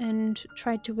spots and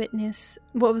tried to witness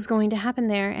what was going to happen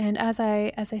there. And as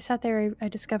I sat there, I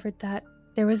discovered that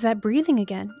there was that breathing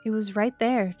again. It was right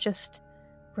there, just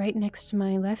right next to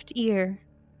my left ear,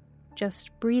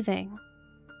 just breathing.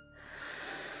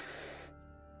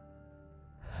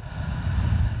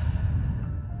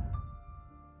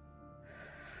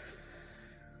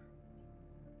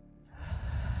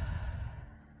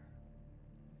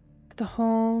 The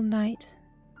whole night.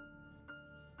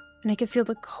 And I could feel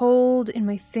the cold in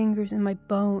my fingers and my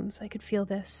bones. I could feel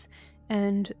this.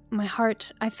 And my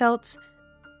heart, I felt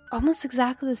almost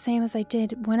exactly the same as I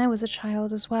did when I was a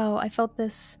child as well. I felt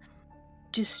this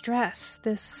distress,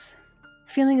 this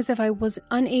feeling as if I was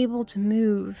unable to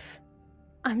move.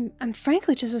 I'm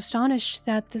frankly just astonished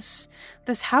that this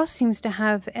house seems to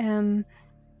have a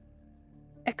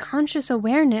conscious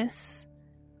awareness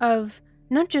of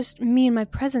not just me and my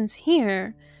presence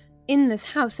here in this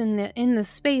house, in the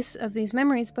space of these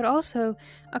memories, but also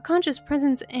a conscious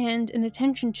presence and an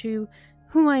attention to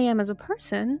who I am as a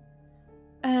person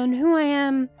and who I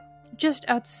am just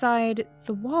outside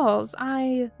the walls.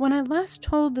 When I last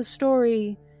told the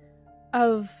story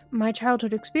of my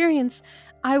childhood experience,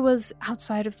 I was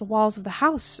outside of the walls of the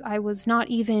house. I was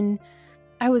in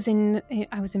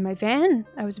my van.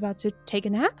 I was about to take a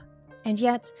nap. And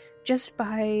yet, just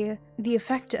by the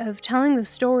effect of telling the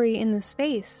story in the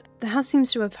space, the house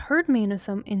seems to have heard me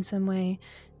in some way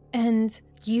and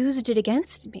used it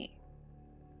against me.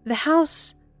 The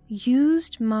house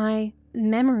used my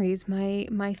memories,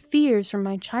 my fears from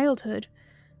my childhood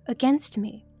against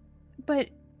me. But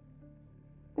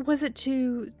was it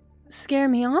to scare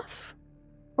me off?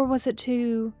 Or was it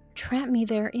to trap me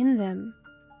there in them?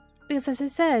 Because as I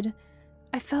said,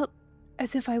 I felt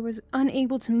as if I was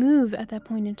unable to move at that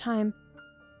point in time.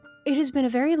 It has been a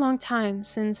very long time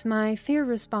since my fear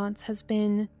response has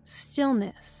been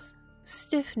stillness,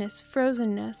 stiffness,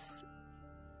 frozenness,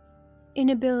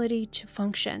 inability to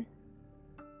function.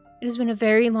 It has been a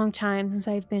very long time since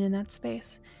I've been in that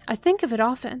space. I think of it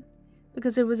often,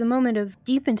 because it was a moment of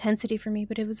deep intensity for me,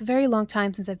 but it was a very long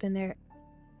time since I've been there.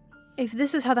 If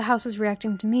this is how the house is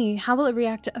reacting to me, how will it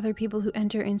react to other people who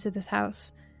enter into this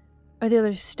house? Are the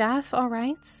other staff all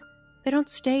right? They're not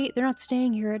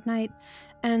staying here at night.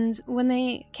 And when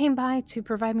they came by to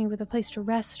provide me with a place to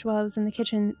rest while I was in the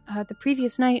kitchen the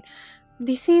previous night,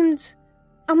 they seemed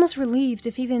almost relieved,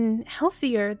 if even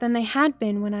healthier than they had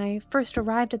been when I first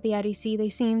arrived at the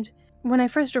ADC. When I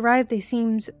first arrived, they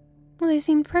seemed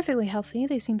perfectly healthy.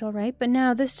 They seemed all right. But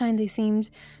now, this time, they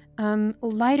seemed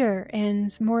lighter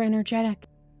and more energetic,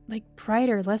 like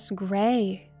brighter, less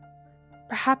gray.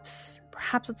 Perhaps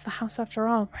it's the house after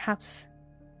all. Perhaps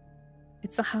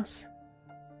it's the house.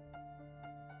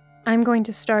 I'm going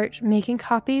to start making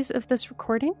copies of this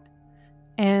recording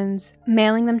and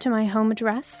mailing them to my home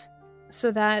address so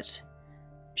that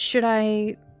should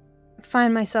I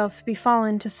find myself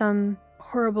befallen to some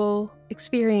horrible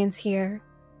experience here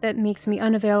that makes me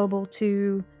unavailable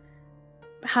to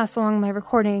pass along my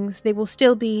recordings, they will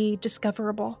still be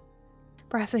discoverable.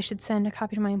 Perhaps I should send a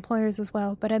copy to my employers as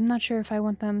well, but I'm not sure if I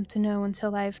want them to know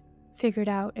until I've figured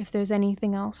out if there's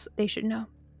anything else they should know.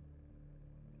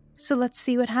 So let's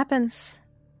see what happens.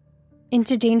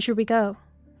 Into danger we go.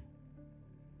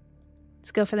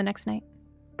 Let's go for the next night.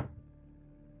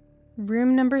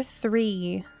 Room number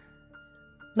 3.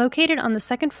 Located on the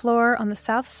 2nd floor on the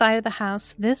south side of the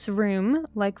house, this room,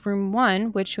 like room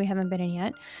 1, which we haven't been in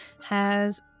yet,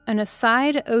 has an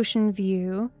aside ocean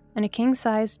view, and a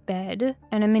king-sized bed,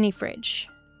 and a mini fridge.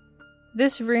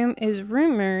 This room is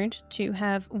rumored to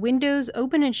have windows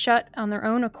open and shut on their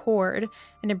own accord,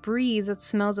 and a breeze that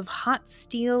smells of hot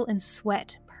steel and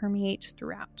sweat permeates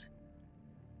throughout.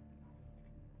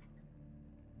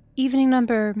 Evening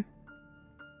number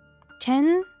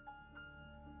 10?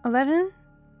 11?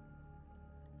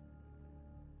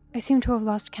 I seem to have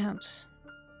lost count.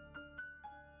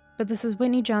 But this is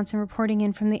Whitney Johnson reporting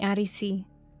in from the Addie C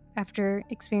after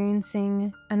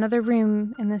experiencing another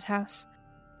room in this house.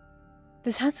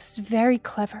 This house is very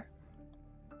clever.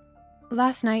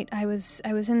 Last night I was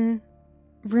in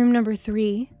room number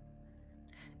 3,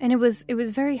 and it was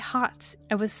very hot.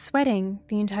 I was sweating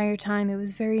the entire time. It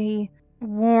was very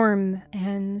warm,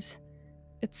 and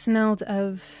it smelled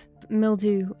of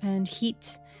mildew and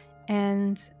heat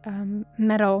and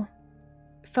metal.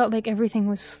 It felt like everything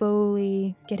was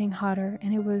slowly getting hotter,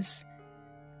 and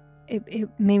it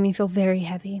made me feel very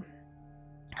heavy.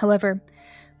 However,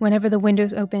 whenever the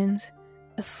windows opened,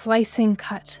 a slicing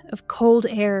cut of cold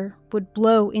air would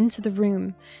blow into the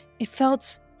room. It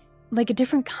felt like a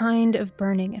different kind of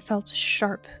burning. It felt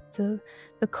sharp. The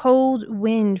cold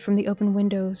wind from the open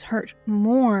windows hurt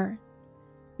more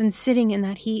than sitting in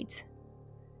that heat.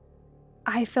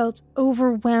 I felt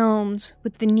overwhelmed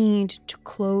with the need to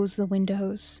close the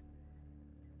windows.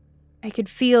 I could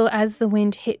feel as the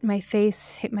wind hit my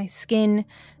face, hit my skin.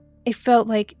 It felt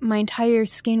like my entire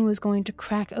skin was going to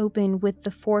crack open with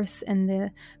the force and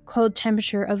the cold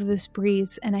temperature of this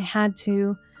breeze, and I had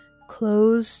to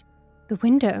close the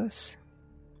windows.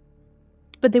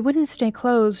 But they wouldn't stay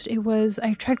closed.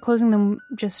 I tried closing them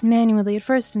just manually at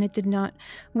first, and it did not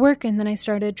work, and then I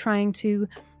started trying to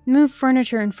move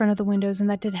furniture in front of the windows, and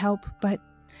that did help, but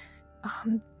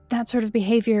that sort of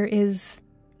behavior is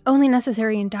only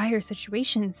necessary in dire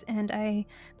situations,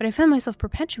 but I found myself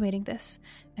perpetuating this,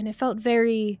 and it felt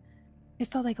like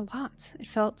a lot. It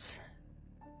felt,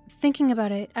 thinking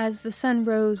about it, as the sun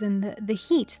rose and the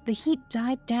heat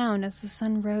died down as the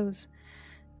sun rose.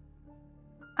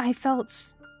 I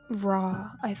felt raw.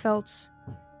 I felt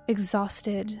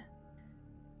exhausted.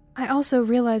 I also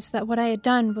realized that what I had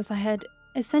done was I had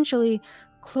essentially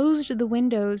closed the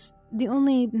windows, the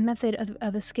only method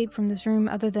of escape from this room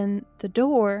other than the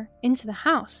door into the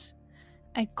house.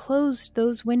 I'd closed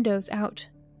those windows out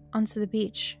onto the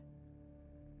beach.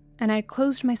 And I'd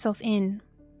closed myself in.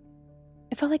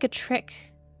 It felt like a trick.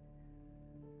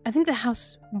 I think the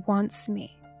house wants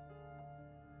me.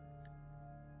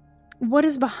 What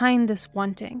is behind this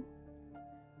wanting?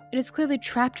 It has clearly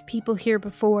trapped people here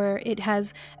before. It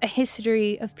has a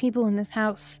history of people in this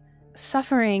house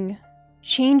suffering,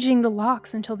 changing the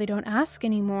locks until they don't ask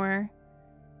anymore.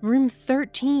 Room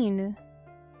 13,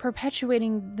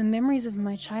 perpetuating the memories of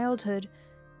my childhood.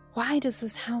 Why does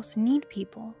this house need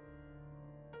people?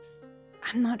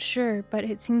 I'm not sure, but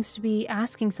it seems to be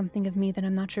asking something of me that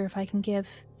I'm not sure if I can give.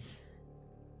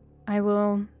 I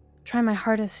will try my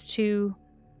hardest to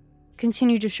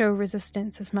continue to show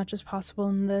resistance as much as possible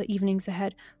in the evenings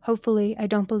ahead. Hopefully, I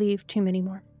don't believe too many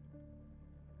more.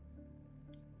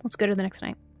 Let's go to the next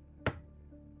night.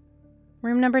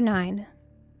 Room number 9.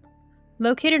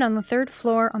 Located on the 3rd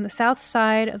floor on the south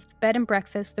side of the bed and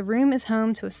breakfast, the room is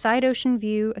home to a side ocean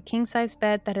view, a king-size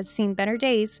bed that has seen better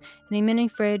days, and a mini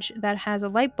fridge that has a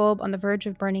light bulb on the verge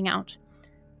of burning out.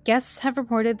 Guests have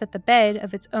reported that the bed,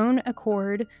 of its own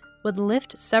accord, would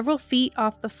lift several feet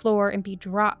off the floor and be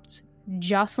dropped,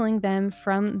 jostling them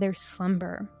from their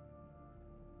slumber.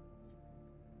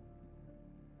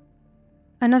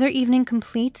 Another evening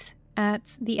complete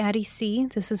at the Addie C.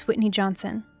 This is Whitney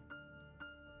Johnson.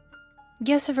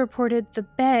 Guests have reported the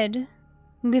bed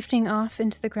lifting off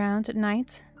into the ground at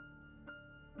night,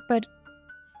 but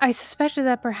I suspected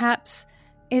that perhaps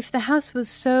if the house was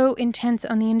so intent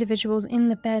on the individuals in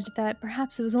the bed that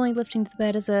perhaps it was only lifting to the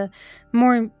bed as a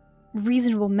more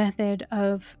reasonable method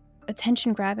of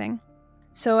attention grabbing.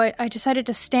 So I decided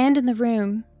to stand in the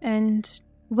room and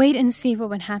wait and see what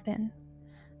would happen.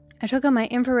 I took out my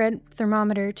infrared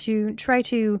thermometer to try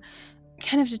to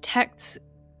kind of detect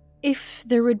if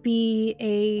there would be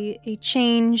a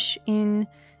change in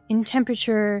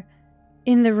temperature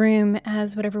in the room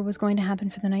as whatever was going to happen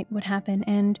for the night would happen.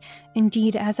 And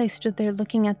indeed, as I stood there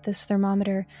looking at this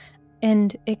thermometer,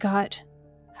 and it got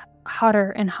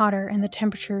hotter and hotter, and the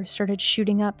temperature started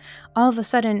shooting up, all of a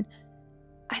sudden,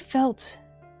 I felt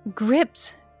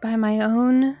gripped by my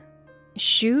own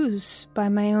shoes, by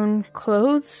my own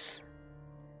clothes,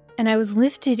 and I was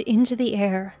lifted into the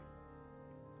air.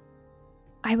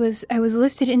 I was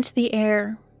lifted into the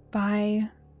air by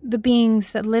the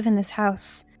beings that live in this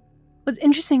house. What's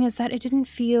interesting is that it didn't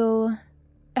feel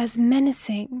as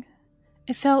menacing.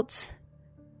 It felt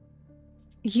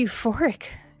euphoric.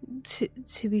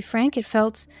 To be frank, it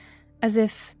felt as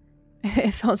if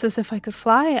I could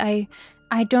fly.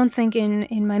 I don't think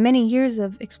in my many years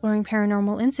of exploring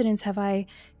paranormal incidents have I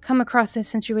come across a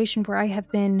situation where I have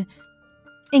been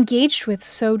engaged with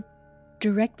so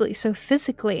directly, so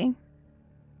physically.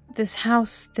 This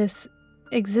house, this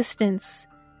existence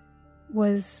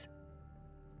was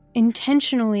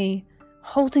intentionally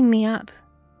holding me up.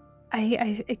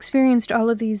 I experienced all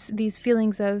of these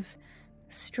feelings of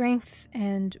strength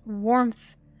and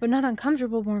warmth, but not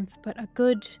uncomfortable warmth, but a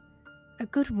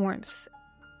good warmth.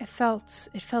 It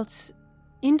felt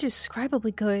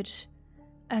indescribably good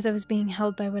as I was being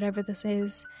held by whatever this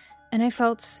is, and I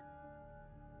felt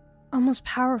almost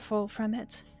powerful from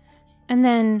it. And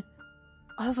then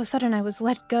all of a sudden I was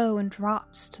let go and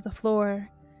dropped to the floor,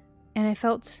 and I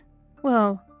felt,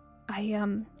 well,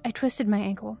 I twisted my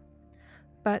ankle,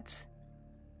 but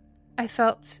I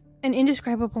felt an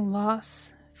indescribable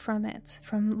loss from it,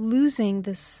 from losing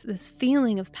this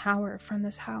feeling of power from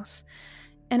this house.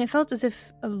 And it felt as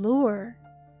if a lure,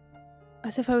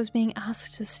 as if I was being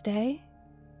asked to stay.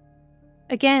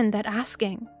 Again, that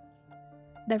asking,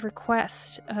 that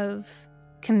request of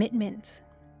commitment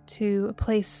to a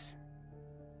place.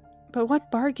 But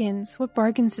what bargains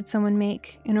did someone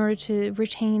make in order to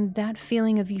retain that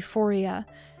feeling of euphoria,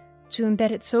 to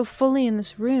embed it so fully in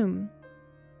this room?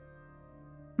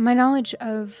 My knowledge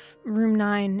of Room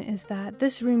 9 is that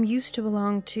this room used to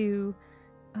belong to,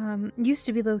 used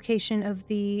to be the location of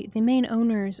the main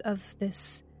owners of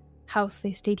this house.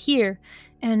 They stayed here,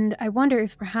 and I wonder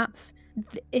if perhaps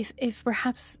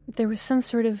there was some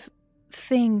sort of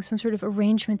thing, some sort of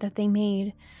arrangement that they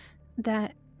made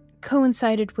that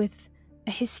coincided with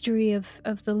a history of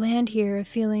the land here, a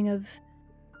feeling of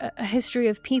a history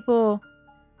of people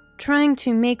trying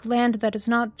to make land that is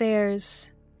not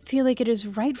theirs feel like it is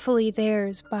rightfully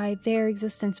theirs by their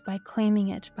existence, by claiming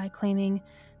it, by claiming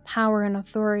power and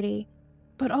authority.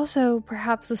 But also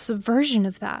perhaps the subversion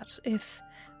of that.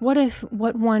 What if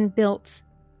what one built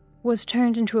was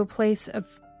turned into a place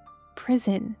of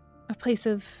prison, a place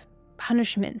of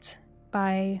punishment,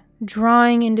 by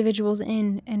drawing individuals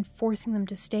in and forcing them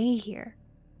to stay here?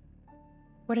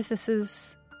 What if this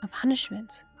is a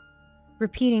punishment,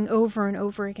 repeating over and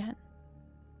over again?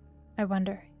 I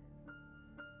wonder.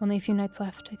 Only a few nights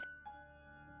left.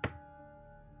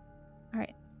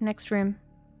 Alright, next room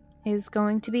is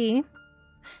going to be...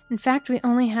 In fact, we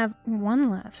only have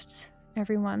one left,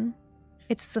 everyone.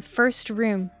 It's the first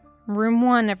room. Room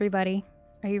 1, everybody.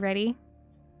 Are you ready?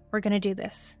 We're gonna do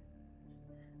this.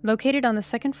 Located on the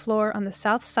second floor on the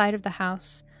south side of the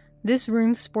house, this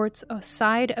room sports a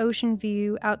side ocean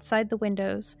view outside the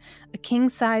windows, a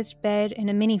king-sized bed, and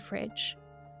a mini-fridge.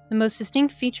 The most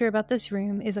distinct feature about this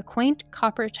room is a quaint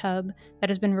copper tub that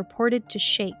has been reported to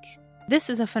shake. This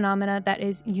is a phenomena that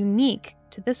is unique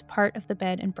to this part of the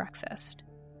bed and breakfast.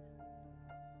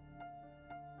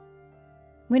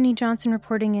 Whitney Johnson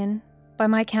reporting in. By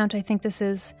my count, I think this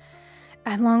is,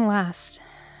 at long last,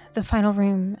 the final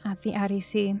room at the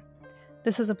ADC.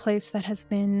 This is a place that has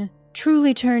been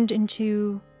truly turned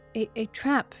into a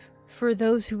trap for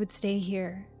those who would stay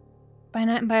here.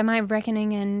 By my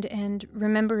reckoning and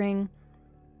remembering,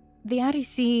 the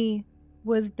ADC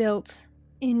was built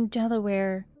in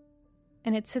Delaware,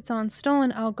 and it sits on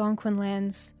stolen Algonquin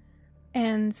lands,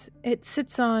 and it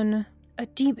sits on a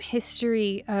deep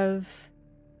history of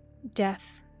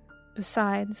death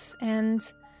besides, and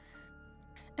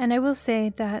I will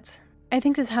say that I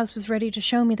think this house was ready to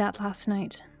show me that last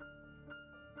night.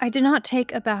 I did not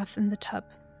take a bath in the tub,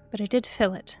 but I did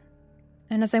fill it.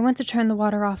 And as I went to turn the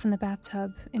water off in the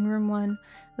bathtub in room 1,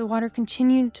 the water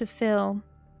continued to fill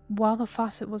while the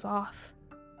faucet was off.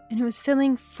 And it was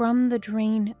filling from the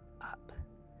drain up.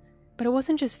 But it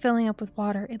wasn't just filling up with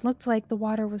water. It looked like the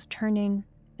water was turning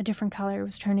a different color. It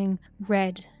was turning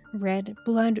red,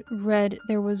 blood red.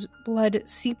 There was blood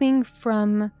seeping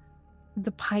from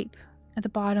the pipe at the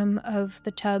bottom of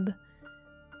the tub.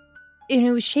 And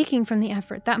it was shaking from the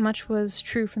effort. That much was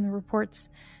true from the reports.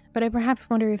 But I perhaps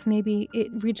wonder if maybe it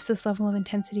reached this level of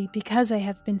intensity because I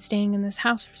have been staying in this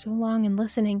house for so long and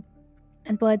listening,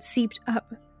 and blood seeped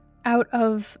up out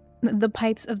of the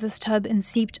pipes of this tub and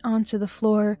seeped onto the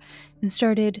floor and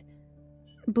started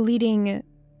bleeding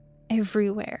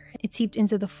everywhere. It seeped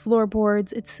into the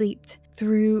floorboards, it seeped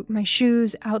through my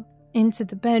shoes, out into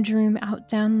the bedroom, out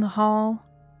down the hall,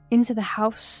 into the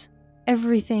house.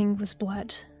 Everything was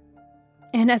blood.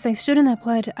 And as I stood in that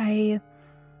blood,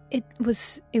 it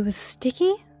was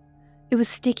sticky. It was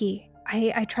sticky.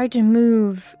 I tried to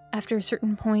move after a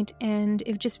certain point, and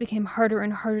it just became harder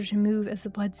and harder to move as the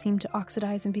blood seemed to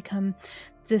oxidize and become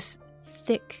this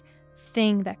thick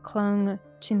thing that clung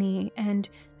to me, and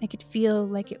I could feel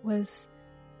like it was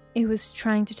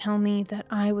trying to tell me that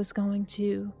I was going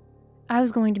to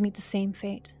meet the same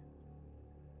fate.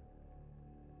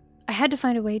 I had to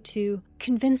find a way to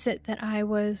convince it that I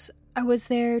was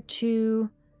there to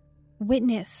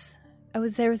witness. I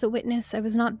was there as a witness. I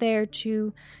was not there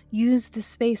to use the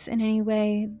space in any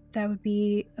way that would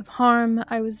be of harm.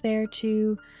 I was there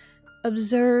to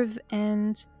observe,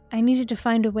 and I needed to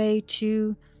find a way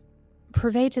to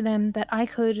purvey to them that I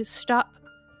could stop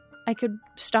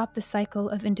the cycle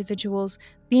of individuals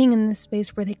being in this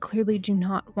space where they clearly do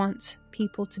not want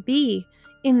people to be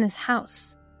in this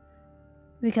house.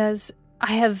 Because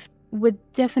I have, with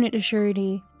definite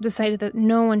assurity, decided that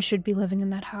no one should be living in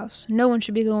that house. No one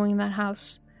should be going in that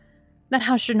house. That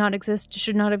house should not exist. It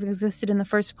should not have existed in the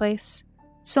first place.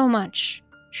 So much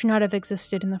should not have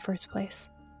existed in the first place.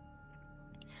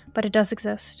 But it does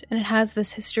exist, and it has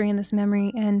this history and this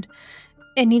memory, and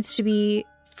it needs to be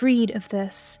freed of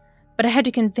this. But I had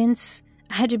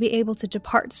to be able to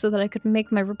depart so that I could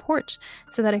make my report,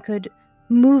 so that I could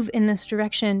move in this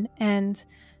direction, and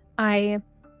I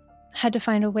had to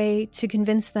find a way to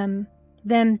convince them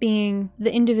being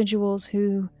the individuals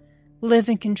who live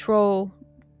and control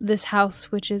this house,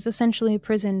 which is essentially a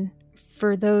prison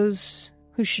for those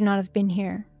who should not have been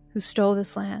here, who stole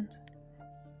this land.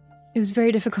 It was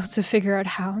very difficult to figure out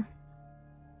how.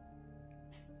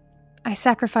 I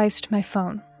sacrificed my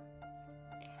phone,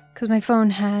 because my phone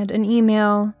had an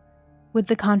email with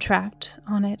the contract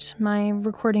on it.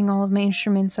 All of my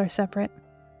instruments are separate.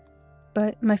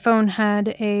 But my phone had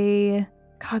a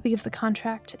copy of the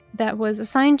contract that was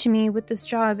assigned to me with this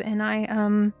job, and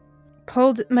I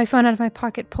pulled my phone out of my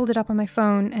pocket, pulled it up on my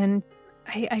phone, and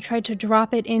I tried to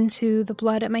drop it into the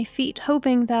blood at my feet,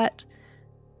 hoping that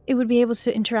it would be able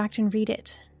to interact and read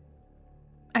it.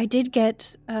 I did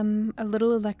get a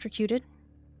little electrocuted.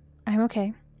 I'm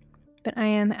okay. But I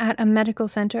am at a medical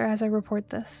center as I report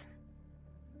this.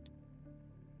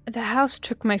 The house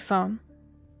took my phone,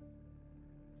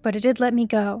 but it did let me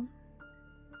go.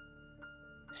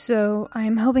 So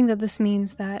I'm hoping that this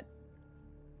means that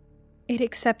it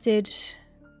accepted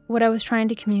what I was trying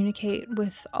to communicate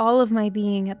with all of my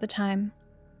being at the time.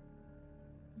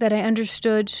 That I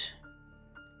understood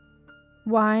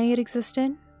why it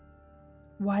existed,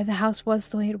 why the house was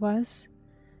the way it was,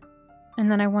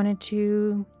 and that I wanted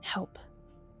to help.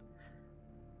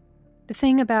 The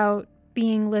thing about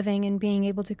being living and being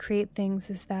able to create things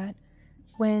is that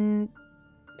when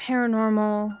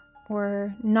paranormal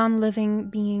or non-living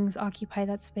beings occupy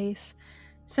that space,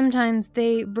 sometimes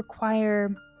they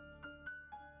require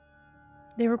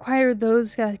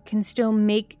those that can still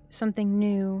make something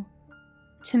new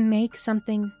to make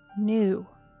something new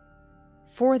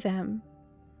for them.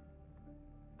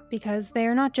 Because they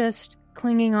are not just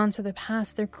clinging on to the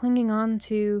past, they're clinging on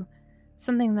to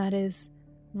something that is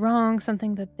wrong,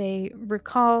 something that they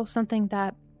recall, something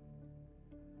that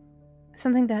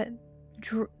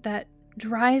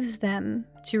drives them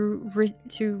to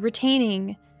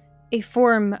retaining a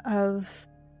form of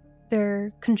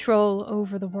their control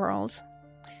over the world.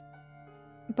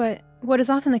 But what is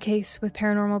often the case with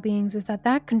paranormal beings is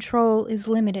that control is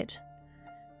limited.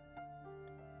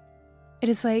 It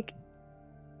is like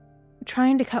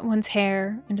trying to cut one's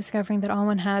hair and discovering that all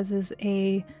one has is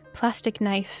a plastic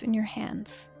knife in your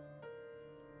hands.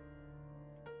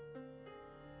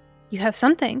 You have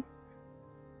something,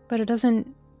 but it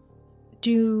doesn't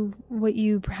do what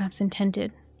you perhaps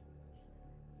intended.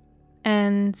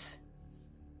 And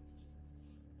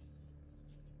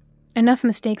enough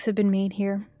mistakes have been made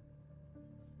here.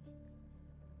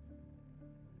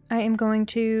 I am going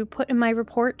to put in my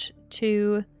report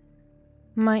to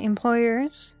my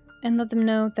employers and let them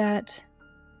know that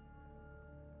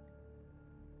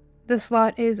this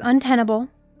lot is untenable.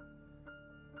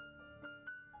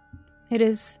 It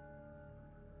is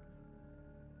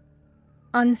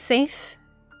unsafe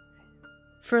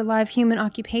for live human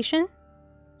occupation,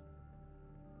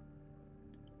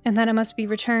 and that it must be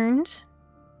returned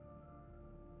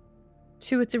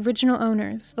to its original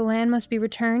owners. The land must be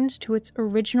returned to its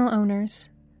original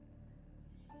owners.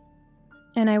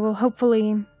 And I will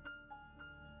hopefully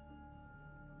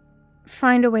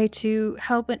find a way to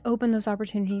help and open those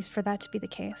opportunities for that to be the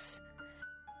case.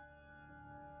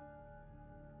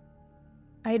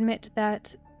 I admit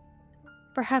that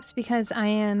perhaps because I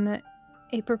am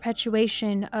a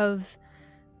perpetuation of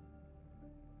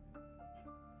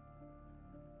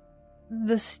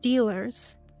the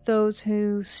stealers, those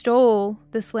who stole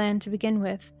this land to begin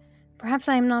with, perhaps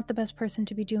I am not the best person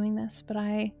to be doing this, but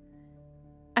I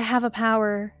have a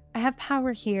power. I have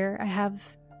power here. I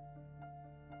have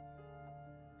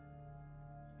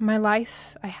my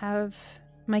life. I have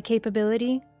my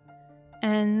capability.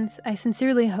 And I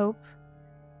sincerely hope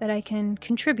that I can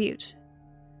contribute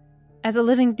as a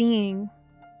living being,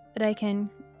 that I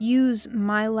can use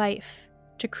my life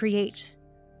to create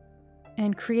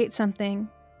and create something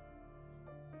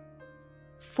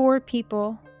for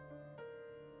people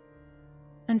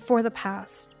and for the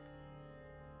past.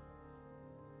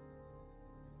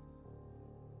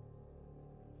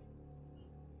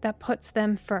 That puts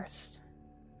them first.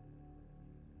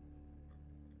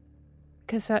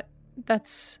 Because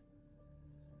that's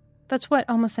what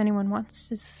almost anyone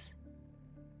wants, is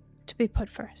to be put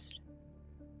first.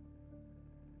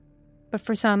 But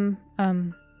for some,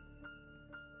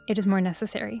 it is more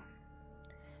necessary.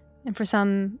 And for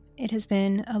some, it has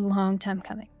been a long time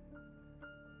coming.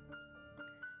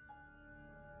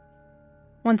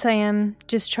 Once I am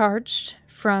discharged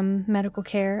from medical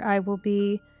care, I will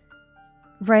be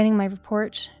writing my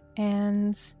report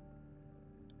and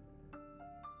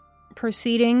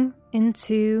proceeding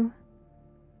into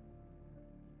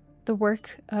the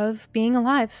work of being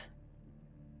alive.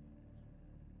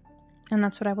 And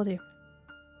that's what I will do.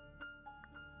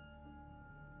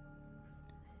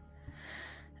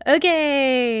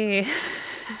 Okay.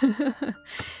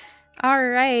 All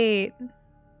right.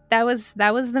 That was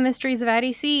the Mysteries of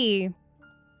Addie C.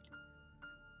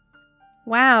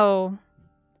 Wow.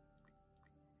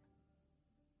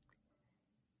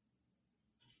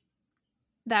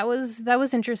 That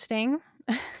was interesting.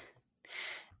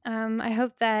 I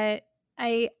hope that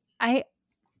I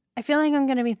feel like I'm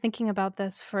going to be thinking about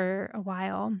this for a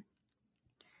while.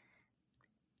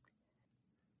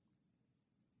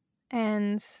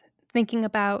 And thinking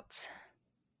about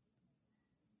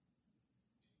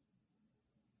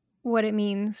what it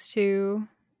means to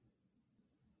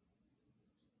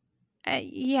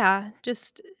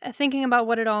just thinking about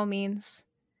what it all means.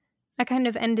 I kind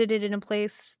of ended it in a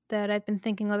place that I've been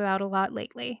thinking about a lot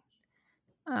lately.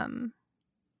 And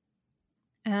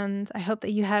I hope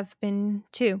that you have been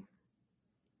too.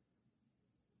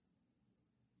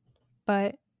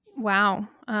 But wow.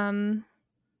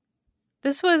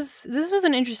 This was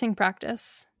an interesting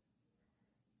practice.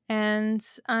 And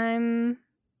I'm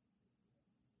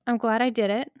glad I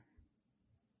did it.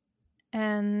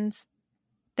 And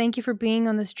thank you for being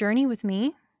on this journey with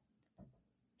me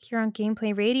here on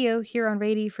Gameplay Radio, here on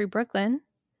Radio Free Brooklyn,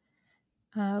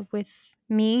 with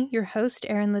me, your host,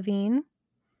 Erin Levine.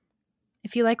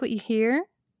 If you like what you hear,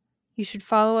 you should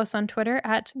follow us on Twitter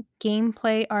at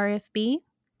GameplayRFB,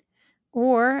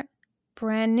 or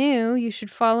brand new, you should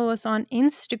follow us on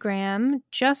Instagram,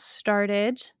 just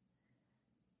started.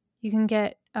 You can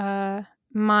get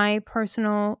my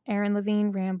personal Erin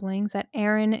Levine ramblings at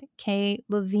Erin K.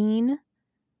 Levine.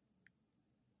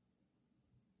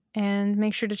 And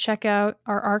make sure to check out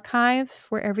our archive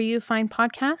wherever you find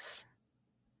podcasts.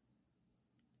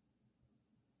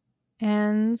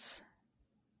 And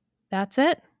that's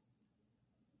it.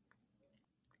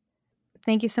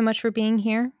 Thank you so much for being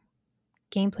here.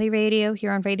 Gameplay Radio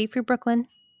here on Radio Free Brooklyn.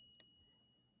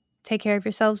 Take care of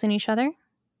yourselves and each other.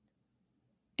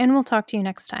 And we'll talk to you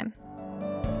next time.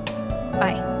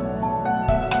 Bye.